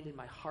mind and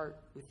my heart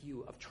with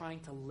you, of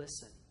trying to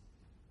listen,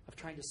 of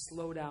trying to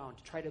slow down,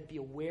 to try to be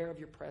aware of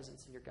your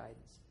presence and your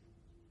guidance.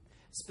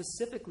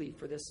 Specifically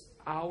for this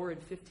hour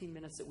and 15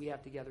 minutes that we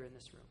have together in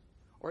this room,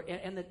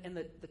 and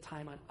the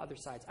time on other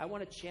sides. I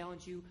want to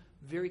challenge you,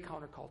 very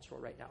countercultural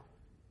right now.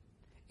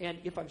 And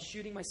if I'm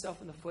shooting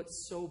myself in the foot,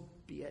 so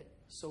be it.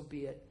 So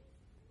be it.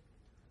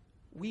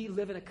 We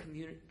live in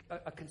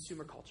a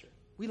consumer culture.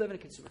 We live in a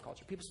consumer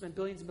culture. People spend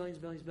billions and billions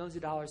and billions and billions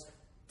of dollars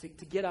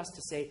to get us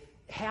to say,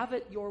 have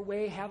it your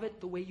way, have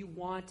it the way you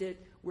want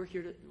it. We're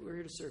here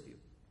to serve you.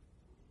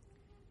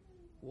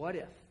 What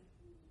if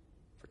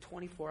for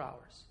 24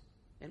 hours,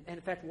 and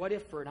in fact, what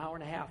if for an hour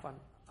and a half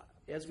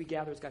as we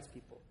gather as God's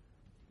people,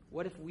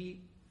 what if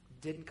we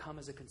didn't come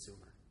as a consumer?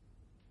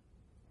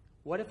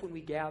 What if when we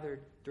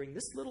gathered during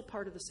this little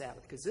part of the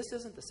Sabbath, because this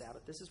isn't the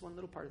Sabbath, this is one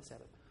little part of the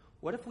Sabbath.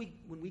 What if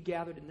when we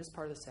gathered in this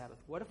part of the Sabbath,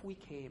 what if we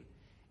came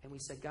and we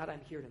said, God,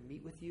 I'm here to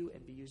meet with you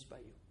and be used by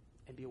you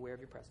and be aware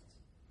of your presence?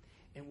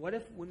 And what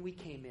if when we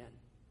came in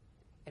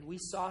and we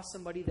saw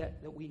somebody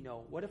that we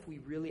know, what if we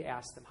really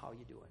asked them how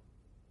you doing?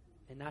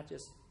 And not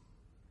just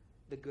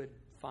the good,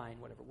 fine,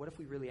 whatever. What if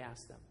we really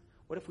asked them?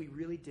 What if we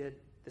really did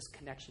this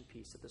connection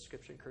piece that the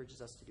Scripture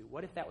encourages us to do?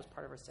 What if that was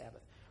part of our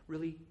Sabbath?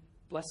 Really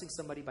blessing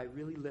somebody by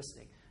really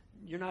listening.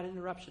 you're not an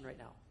interruption right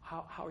now.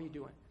 How are you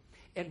doing?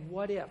 And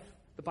what if,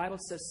 the Bible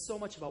says so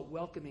much about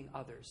welcoming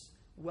others,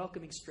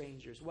 welcoming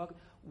strangers.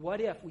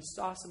 What if we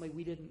saw somebody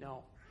we didn't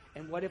know?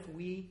 And what if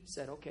we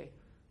said, okay,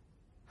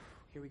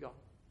 here we go.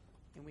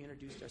 And we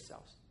introduced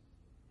ourselves.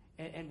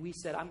 And we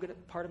said,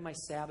 part of my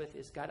Sabbath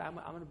is, God, I'm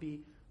going to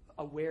be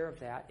aware of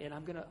that, and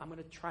I'm going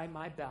to try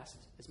my best,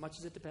 as much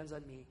as it depends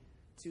on me,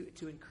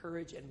 to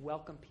encourage and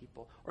welcome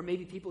people. Or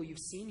maybe people you've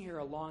seen here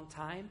a long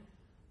time,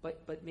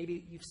 but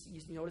maybe you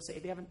notice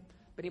they haven't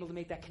been able to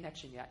make that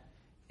connection yet.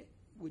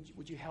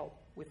 Would you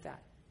help with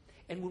that?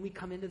 And when we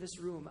come into this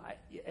room,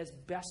 as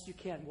best you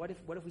can, what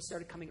if we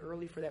started coming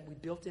early for that? We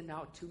built in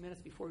now 2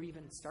 minutes before we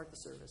even start the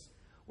service,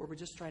 where we're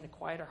just trying to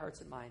quiet our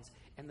hearts and minds.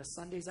 And the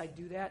Sundays I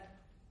do that,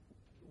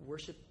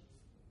 worship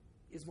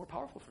is more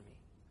powerful for me.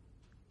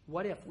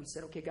 What if we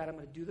said, okay, God, I'm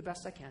going to do the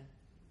best I can,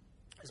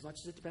 as much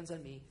as it depends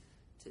on me,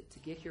 to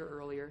get here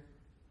earlier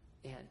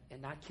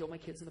and not kill my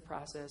kids in the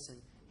process.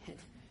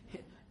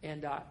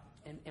 And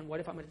what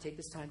if I'm going to take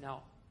this time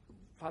now?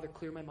 Father,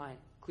 clear my mind,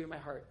 clear my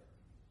heart,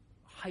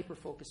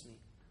 hyper-focus me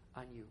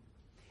on you.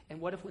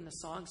 And what if when the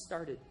song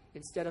started,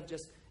 instead of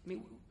just,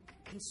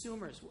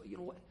 consumers,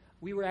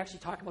 we were actually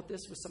talking about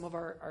this with some of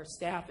our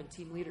staff and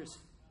team leaders.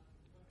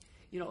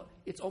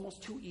 It's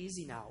almost too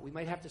easy now. We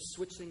might have to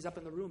switch things up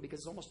in the room because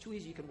it's almost too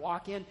easy. You can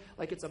walk in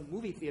like it's a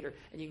movie theater,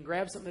 and you can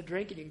grab something to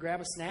drink, and you can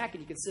grab a snack,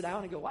 and you can sit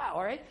down and go, wow,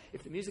 all right,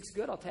 if the music's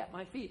good, I'll tap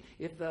my feet.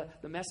 If the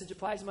message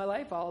applies to my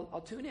life,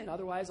 I'll tune in.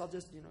 Otherwise, I'll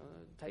just,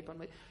 type on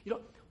my...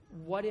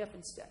 What if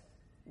instead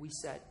we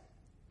said,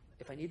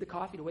 if I need the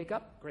coffee to wake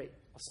up, great.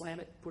 I'll slam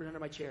it, put it under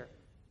my chair.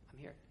 I'm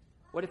here.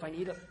 What if I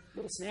need a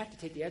little snack to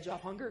take the edge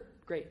off hunger?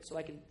 Great. So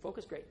I can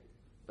focus? Great.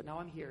 But now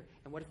I'm here.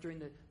 And what if during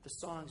the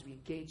songs we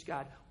engage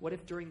God? What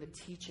if during the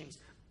teachings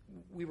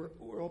we're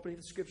opening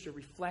the Scripture,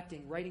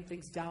 reflecting, writing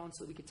things down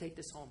so that we could take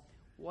this home?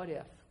 What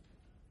if?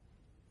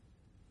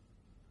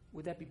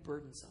 Would that be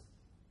burdensome?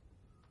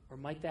 Or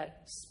might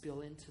that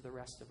spill into the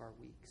rest of our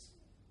weeks?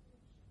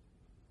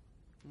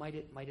 Might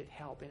it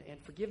help?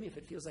 And forgive me if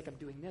it feels like I'm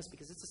doing this,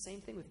 because it's the same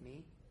thing with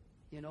me.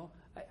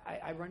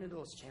 I run into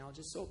those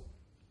challenges. So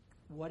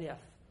what if?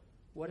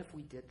 What if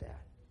we did that?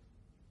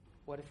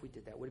 What if we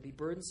did that? Would it be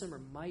burdensome, or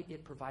might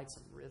it provide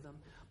some rhythm?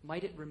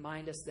 Might it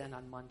remind us then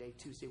on Monday,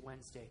 Tuesday,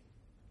 Wednesday,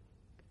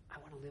 I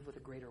want to live with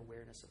a greater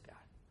awareness of God.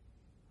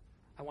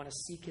 I want to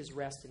seek His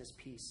rest and His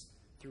peace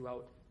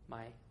throughout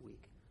my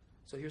week.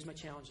 So here's my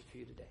challenge for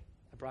you today.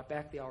 I brought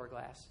back the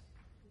hourglass.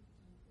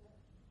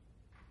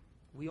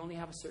 We only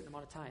have a certain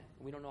amount of time.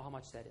 And we don't know how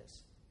much that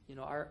is.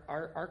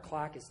 Our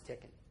clock is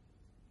ticking.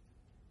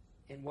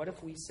 And what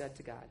if we said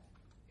to God,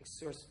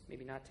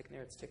 maybe not ticking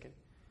there, it's ticking.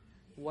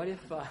 What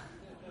if,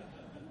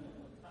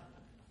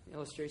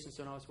 illustrations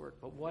don't always work,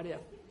 but what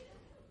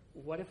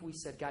if we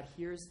said, God,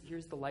 here's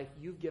the life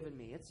you've given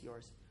me, it's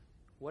yours.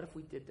 What if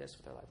we did this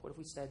with our life? What if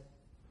we said,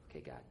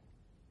 okay, God,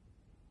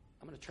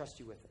 I'm going to trust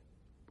you with it,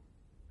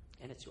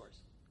 and it's yours.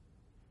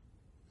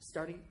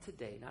 Starting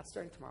today, not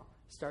starting tomorrow,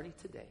 starting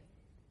today,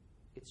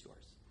 it's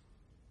yours.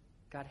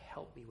 God,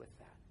 help me with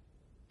that.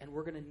 And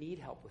we're going to need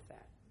help with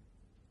that.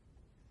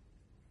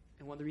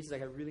 And one of the reasons I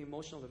got really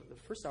emotional the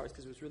first hour is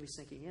because it was really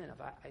sinking in.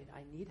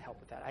 I need help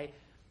with that.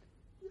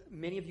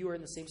 Many of you are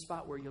in the same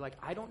spot where you're like,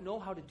 I don't know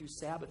how to do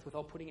Sabbath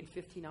without putting in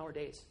 15-hour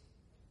days,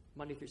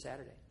 Monday through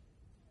Saturday.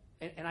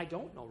 And I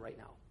don't know right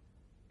now.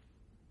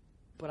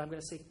 But I'm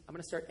going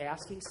to start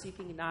asking,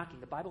 seeking, and knocking.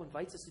 The Bible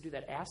invites us to do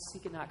that. Ask,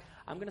 seek, and knock.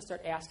 I'm going to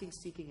start asking,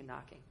 seeking, and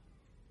knocking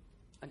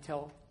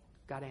until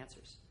God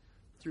answers.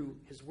 Through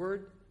His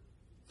Word,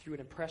 through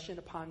an impression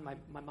upon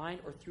my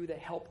mind, or through the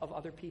help of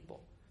other people.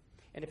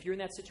 And if you're in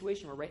that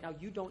situation where right now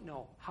you don't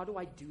know, how do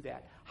I do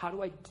that? How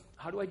do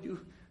I do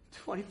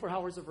 24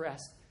 hours of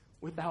rest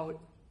without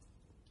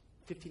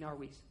 15-hour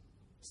weeks?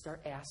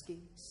 Start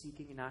asking,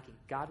 seeking, and knocking.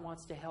 God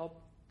wants to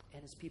help,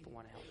 and His people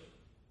want to help.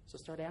 So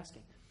start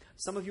asking.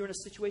 Some of you are in a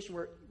situation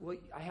where,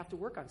 I have to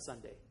work on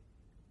Sunday.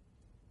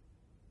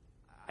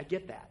 I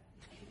get that.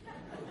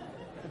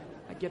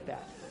 I get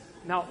that.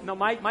 Now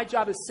my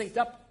job is synced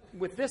up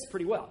with this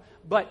pretty well.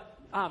 But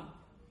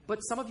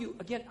some of you,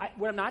 again,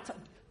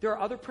 there are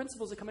other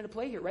principles that come into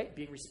play here, right?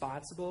 Being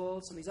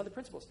responsible, some of these other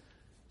principles.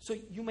 So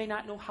you may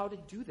not know how to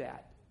do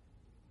that.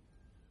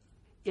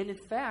 And in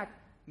fact,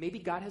 maybe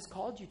God has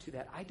called you to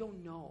that. I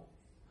don't know.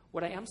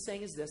 What I am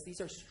saying is this. These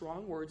are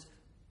strong words.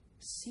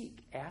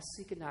 Seek, ask,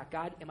 seek, and knock.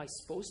 God, am I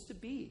supposed to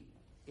be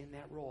in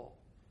that role?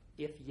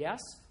 If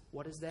yes,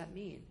 what does that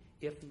mean?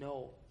 If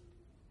no,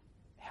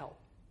 help.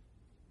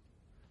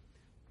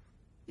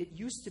 It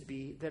used to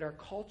be that our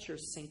culture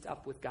synced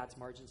up with God's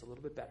margins a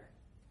little bit better.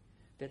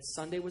 That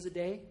Sunday was a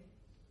day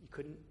you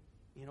couldn't,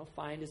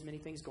 find as many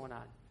things going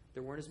on.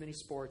 There weren't as many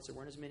sports. There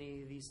weren't as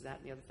many these, that,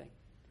 and the other thing.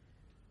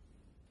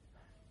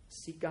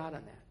 Seek God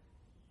on that.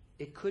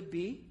 It could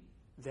be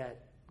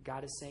that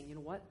God is saying, you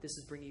know what? This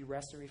is bringing you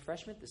rest and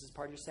refreshment. This is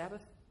part of your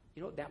Sabbath.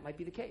 That might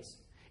be the case.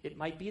 It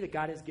might be that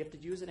God has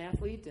gifted you as an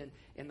athlete,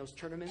 and those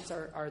tournaments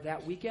are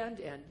that weekend,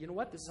 and you know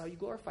what? This is how you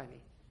glorify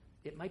me.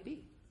 It might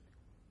be.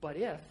 But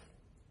if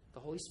the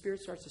Holy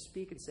Spirit starts to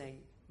speak and saying,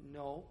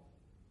 no,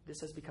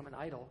 this has become an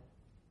idol,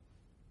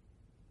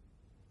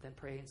 then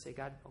pray and say,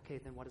 God, okay,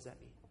 then what does that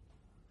mean?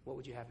 What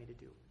would you have me to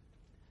do?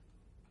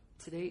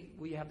 Today,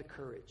 we have the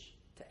courage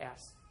to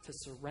ask, to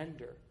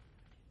surrender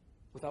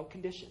without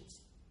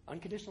conditions,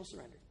 unconditional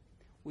surrender.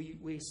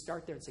 We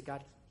start there and say,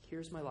 God,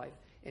 here's my life,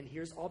 and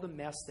here's all the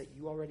mess that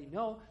you already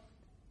know.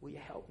 Will you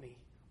help me?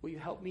 Will you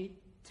help me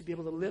to be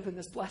able to live in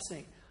this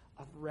blessing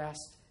of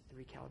rest and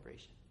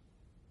recalibration?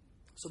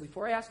 So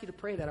before I ask you to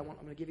pray that, I'm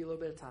going to give you a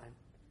little bit of time,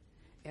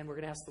 and we're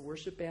going to ask the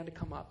worship band to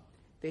come up.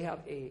 They have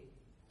a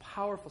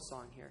powerful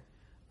song here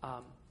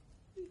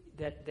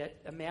that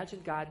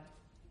imagine God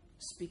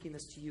speaking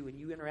this to you and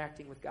you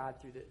interacting with God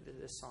through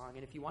this song.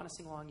 And if you want to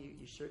sing along,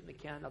 you certainly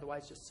can.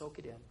 Otherwise, just soak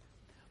it in.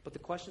 But the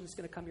question that's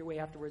going to come your way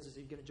afterwards is,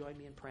 are you going to join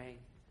me in praying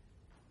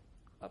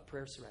a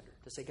prayer of surrender?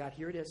 To say, God,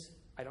 here it is.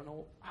 I don't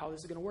know how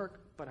this is going to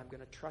work, but I'm going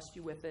to trust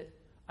you with it.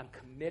 I'm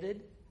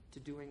committed to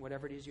doing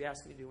whatever it is you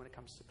ask me to do when it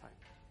comes to time.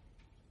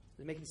 Is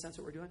it making sense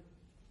what we're doing?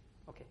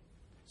 Okay.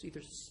 So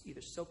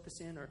either soak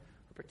this in or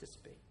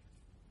participate.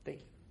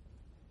 Thank you.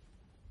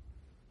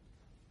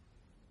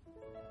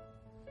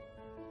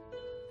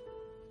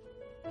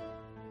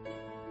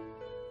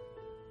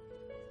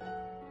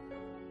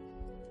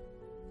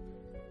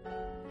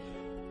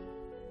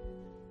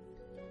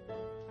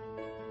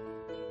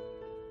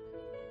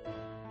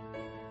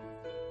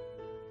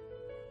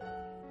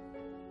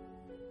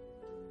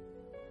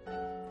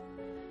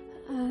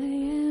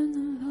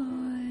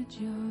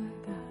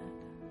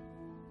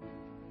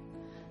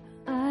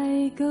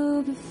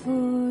 Go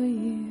before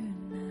you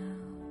now.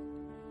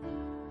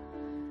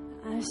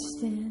 I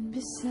stand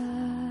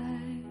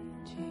beside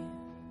you.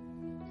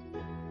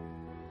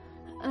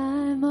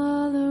 I'm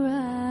all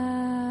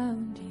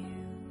around you.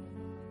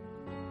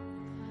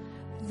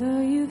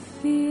 Though you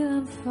feel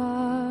I'm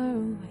far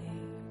away,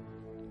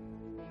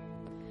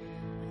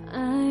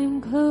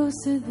 I'm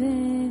closer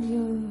than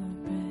your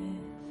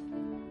breath.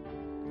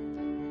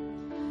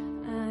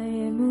 I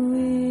am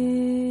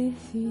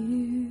with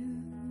you.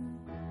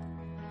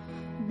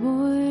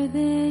 More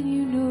than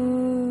you know.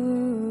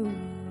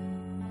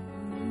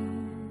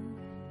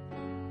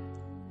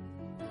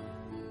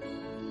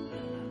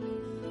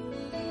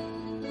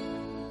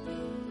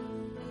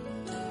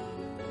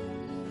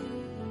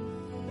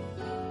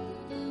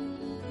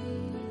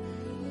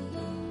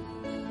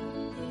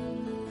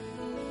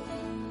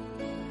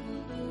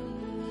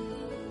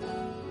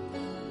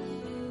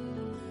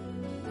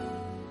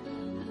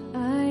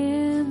 I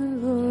am the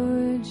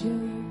Lord your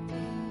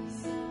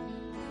peace.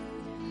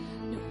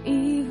 No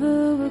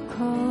evil will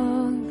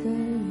conquer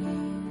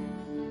you.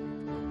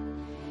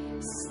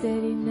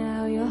 Steady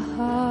now your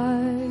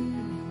heart.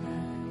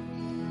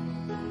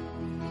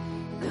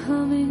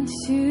 Come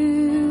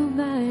into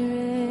my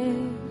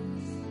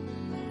rest.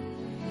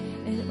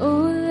 And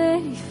oh,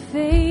 let your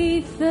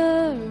faith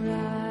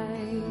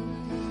arise.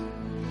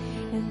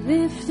 And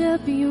lift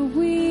up your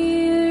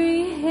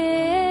weary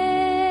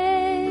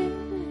head.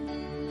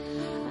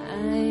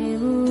 I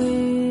am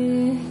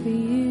with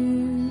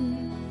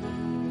you.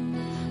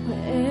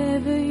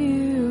 Wherever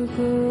you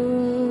go,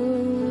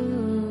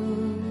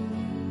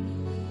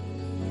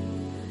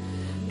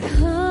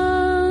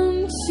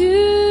 come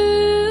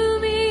to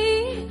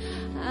me.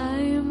 I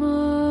am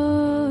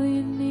all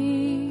you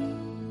need.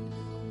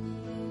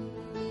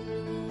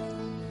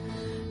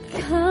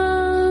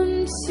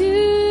 Come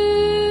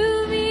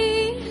to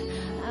me.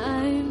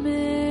 I'm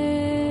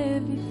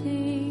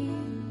everything.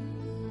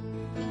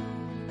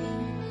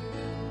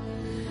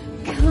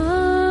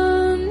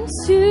 Come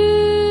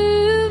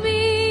to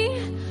me.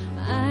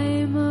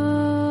 I'm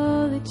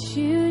all that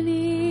you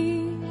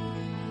need.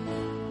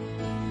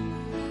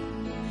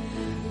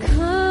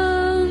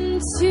 Come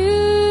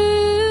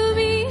to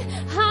me.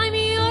 I'm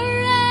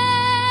your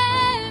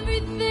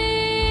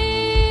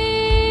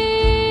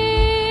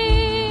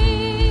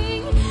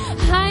everything.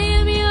 I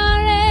am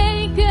your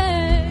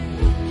anchor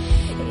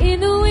in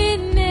the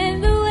wind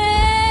and the waves.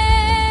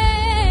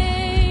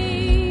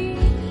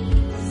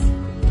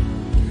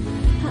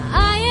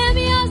 I am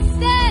your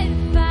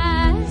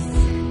steadfast,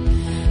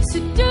 so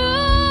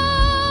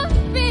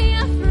don't be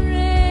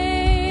afraid.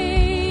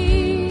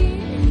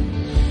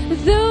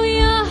 Though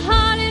your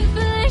heart and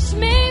flesh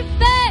may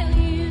fail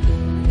you,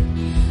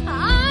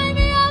 I'm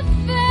your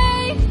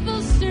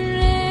faithful strength.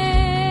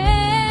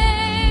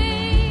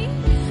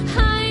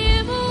 I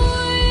am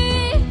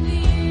with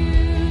you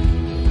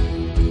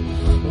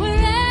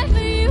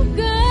wherever you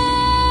go.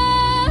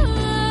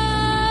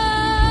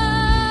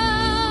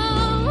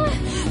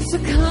 So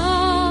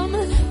come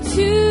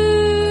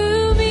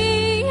to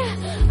me.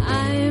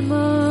 I am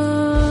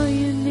all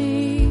you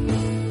need.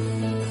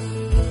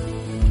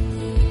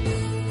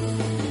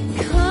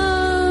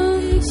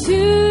 Come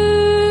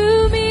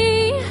to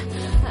me.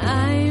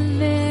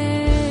 I'm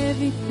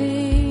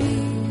everything.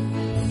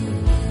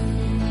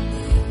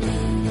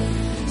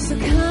 So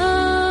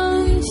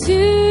come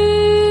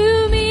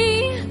to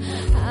me.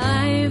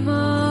 I'm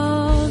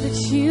all that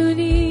you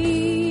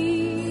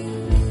need.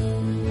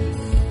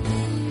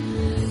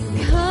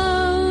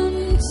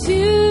 Come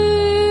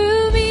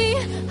to me.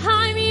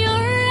 I'm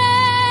your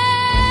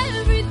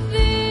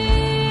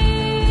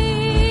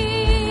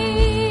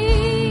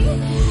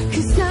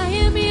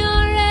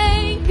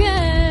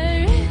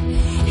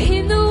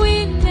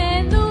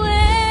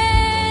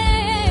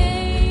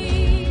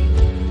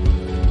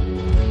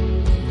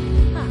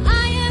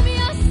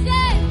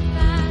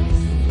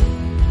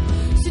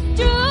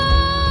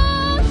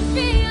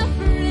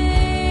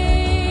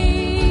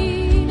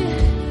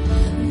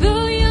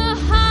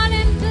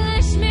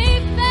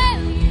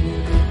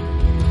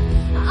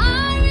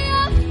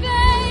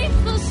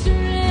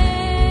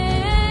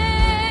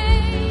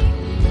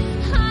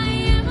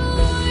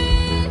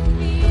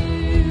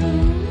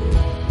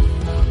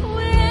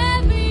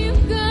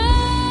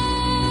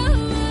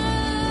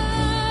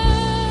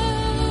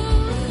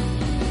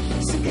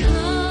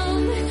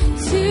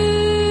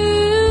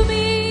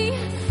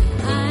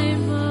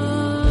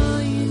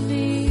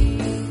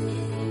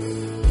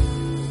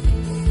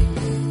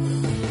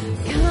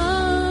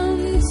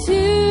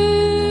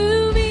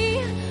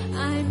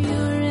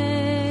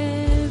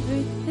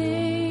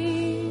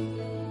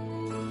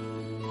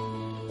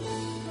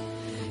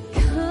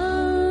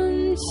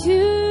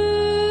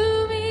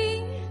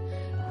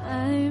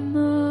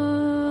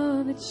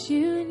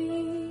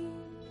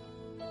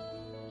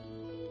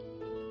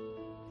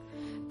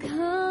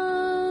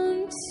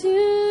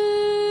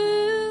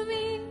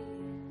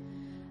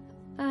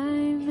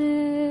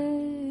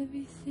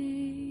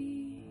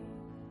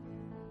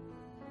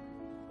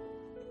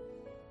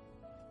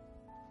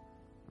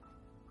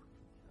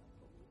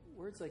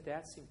words like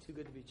that seem too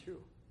good to be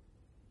true.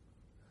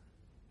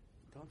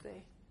 Don't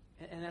they?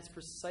 And that's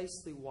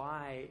precisely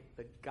why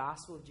the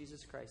gospel of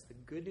Jesus Christ, the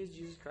good news of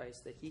Jesus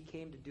Christ, that he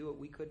came to do what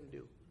we couldn't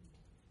do,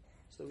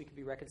 so that we could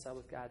be reconciled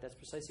with God. That's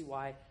precisely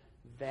why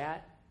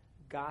that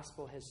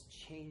gospel has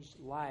changed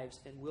lives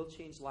and will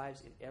change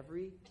lives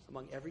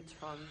among every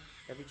tongue,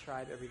 every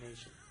tribe, every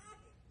nation.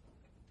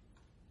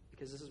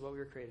 Because this is what we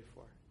were created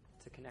for,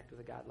 to connect with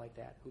a God like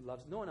that, who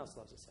loves, no one else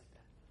loves us like that.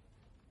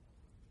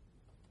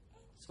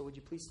 So would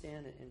you please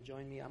stand and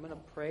join me? I'm going to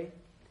pray.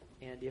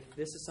 And if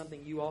this is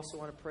something you also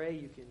want to pray,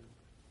 you can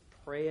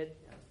pray it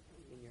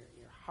in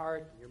your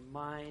heart, in your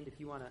mind. If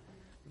you want to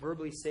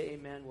verbally say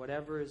amen,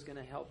 whatever is going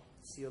to help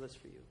seal this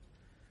for you.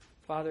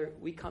 Father,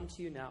 we come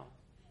to you now,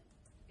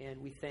 and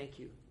we thank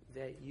you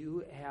that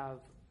you have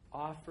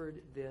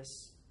offered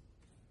this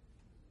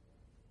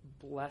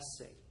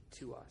blessing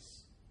to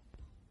us.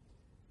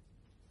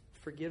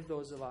 Forgive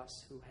those of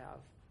us who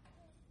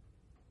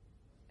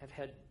have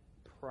had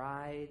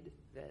pride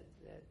that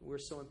we're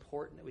so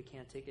important that we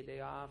can't take a day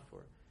off,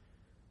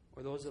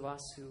 or those of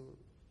us who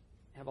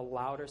have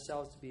allowed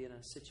ourselves to be in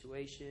a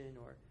situation,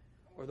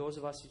 or those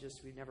of us who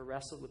we've never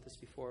wrestled with this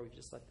before, we've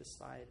just let this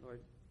slide.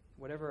 Lord,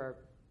 whatever our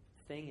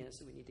thing is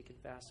that we need to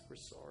confess, we're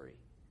sorry.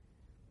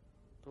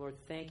 But Lord,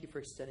 thank you for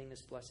extending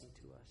this blessing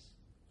to us.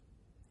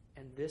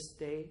 And this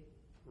day,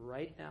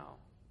 right now,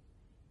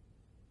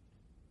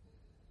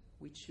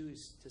 we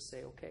choose to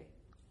say, okay,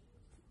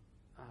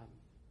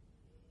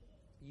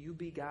 you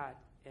be God,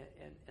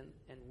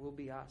 and we'll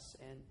be us.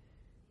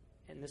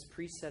 And this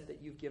preset that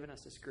you've given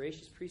us, this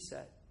gracious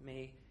preset,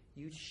 may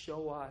you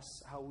show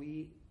us how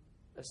we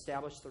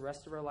establish the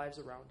rest of our lives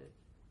around it.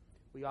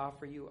 We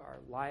offer you our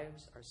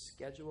lives, our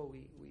schedule.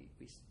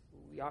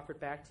 We offer it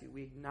back to you.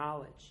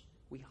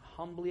 We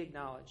humbly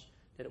acknowledge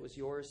that it was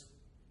yours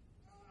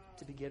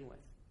to begin with.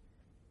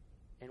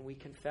 And we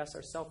confess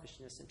our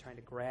selfishness in trying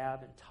to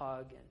grab and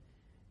tug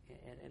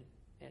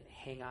and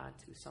hang on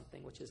to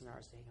something which isn't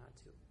ours to hang on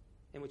to,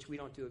 in which we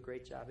don't do a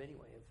great job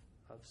anyway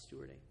of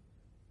stewarding.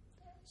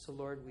 So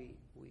Lord, we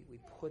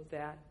put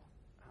that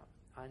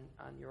on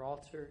your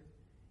altar,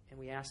 and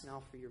we ask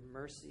now for your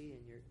mercy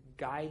and your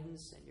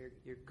guidance and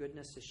your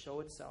goodness to show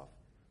itself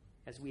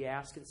as we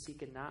ask and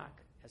seek and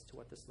knock as to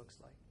what this looks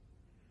like.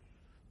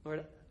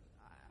 Lord,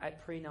 I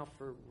pray now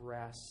for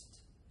rest,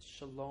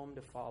 shalom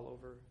to fall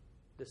over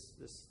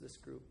this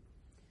group,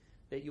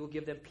 that you will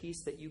give them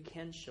peace that you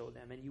can show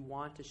them and you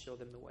want to show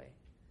them the way,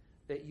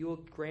 that you will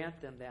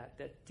grant them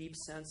that deep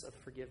sense of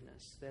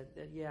forgiveness,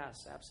 that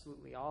yes,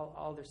 absolutely,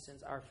 all their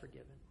sins are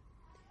forgiven,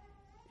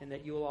 and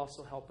that you will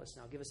also help us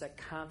now. Give us that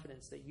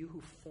confidence that you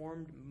who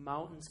formed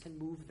mountains can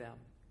move them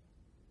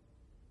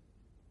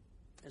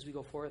as we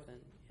go forth and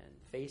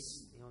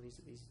face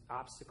these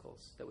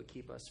obstacles that would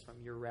keep us from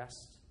your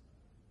rest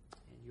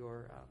and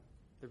your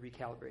the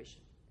recalibration.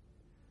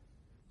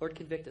 Lord,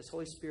 convict us.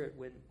 Holy Spirit,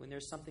 when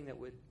there's something that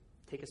would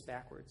take us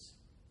backwards,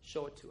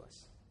 show it to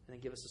us, and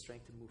then give us the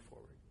strength to move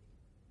forward.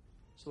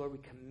 So, Lord, we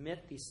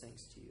commit these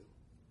things to you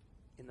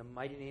in the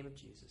mighty name of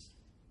Jesus.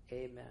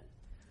 Amen.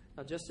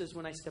 Now, just as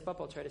when I step up,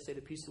 I'll try to say,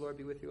 the peace of the Lord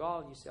be with you all,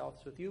 and you say, all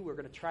is with you. We're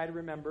going to try to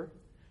remember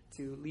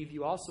to leave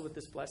you also with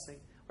this blessing,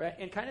 right?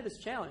 And kind of this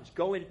challenge.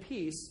 Go in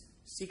peace,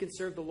 seek and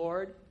serve the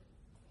Lord.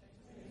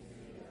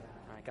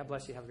 All right, God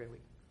bless you. Have a great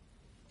week.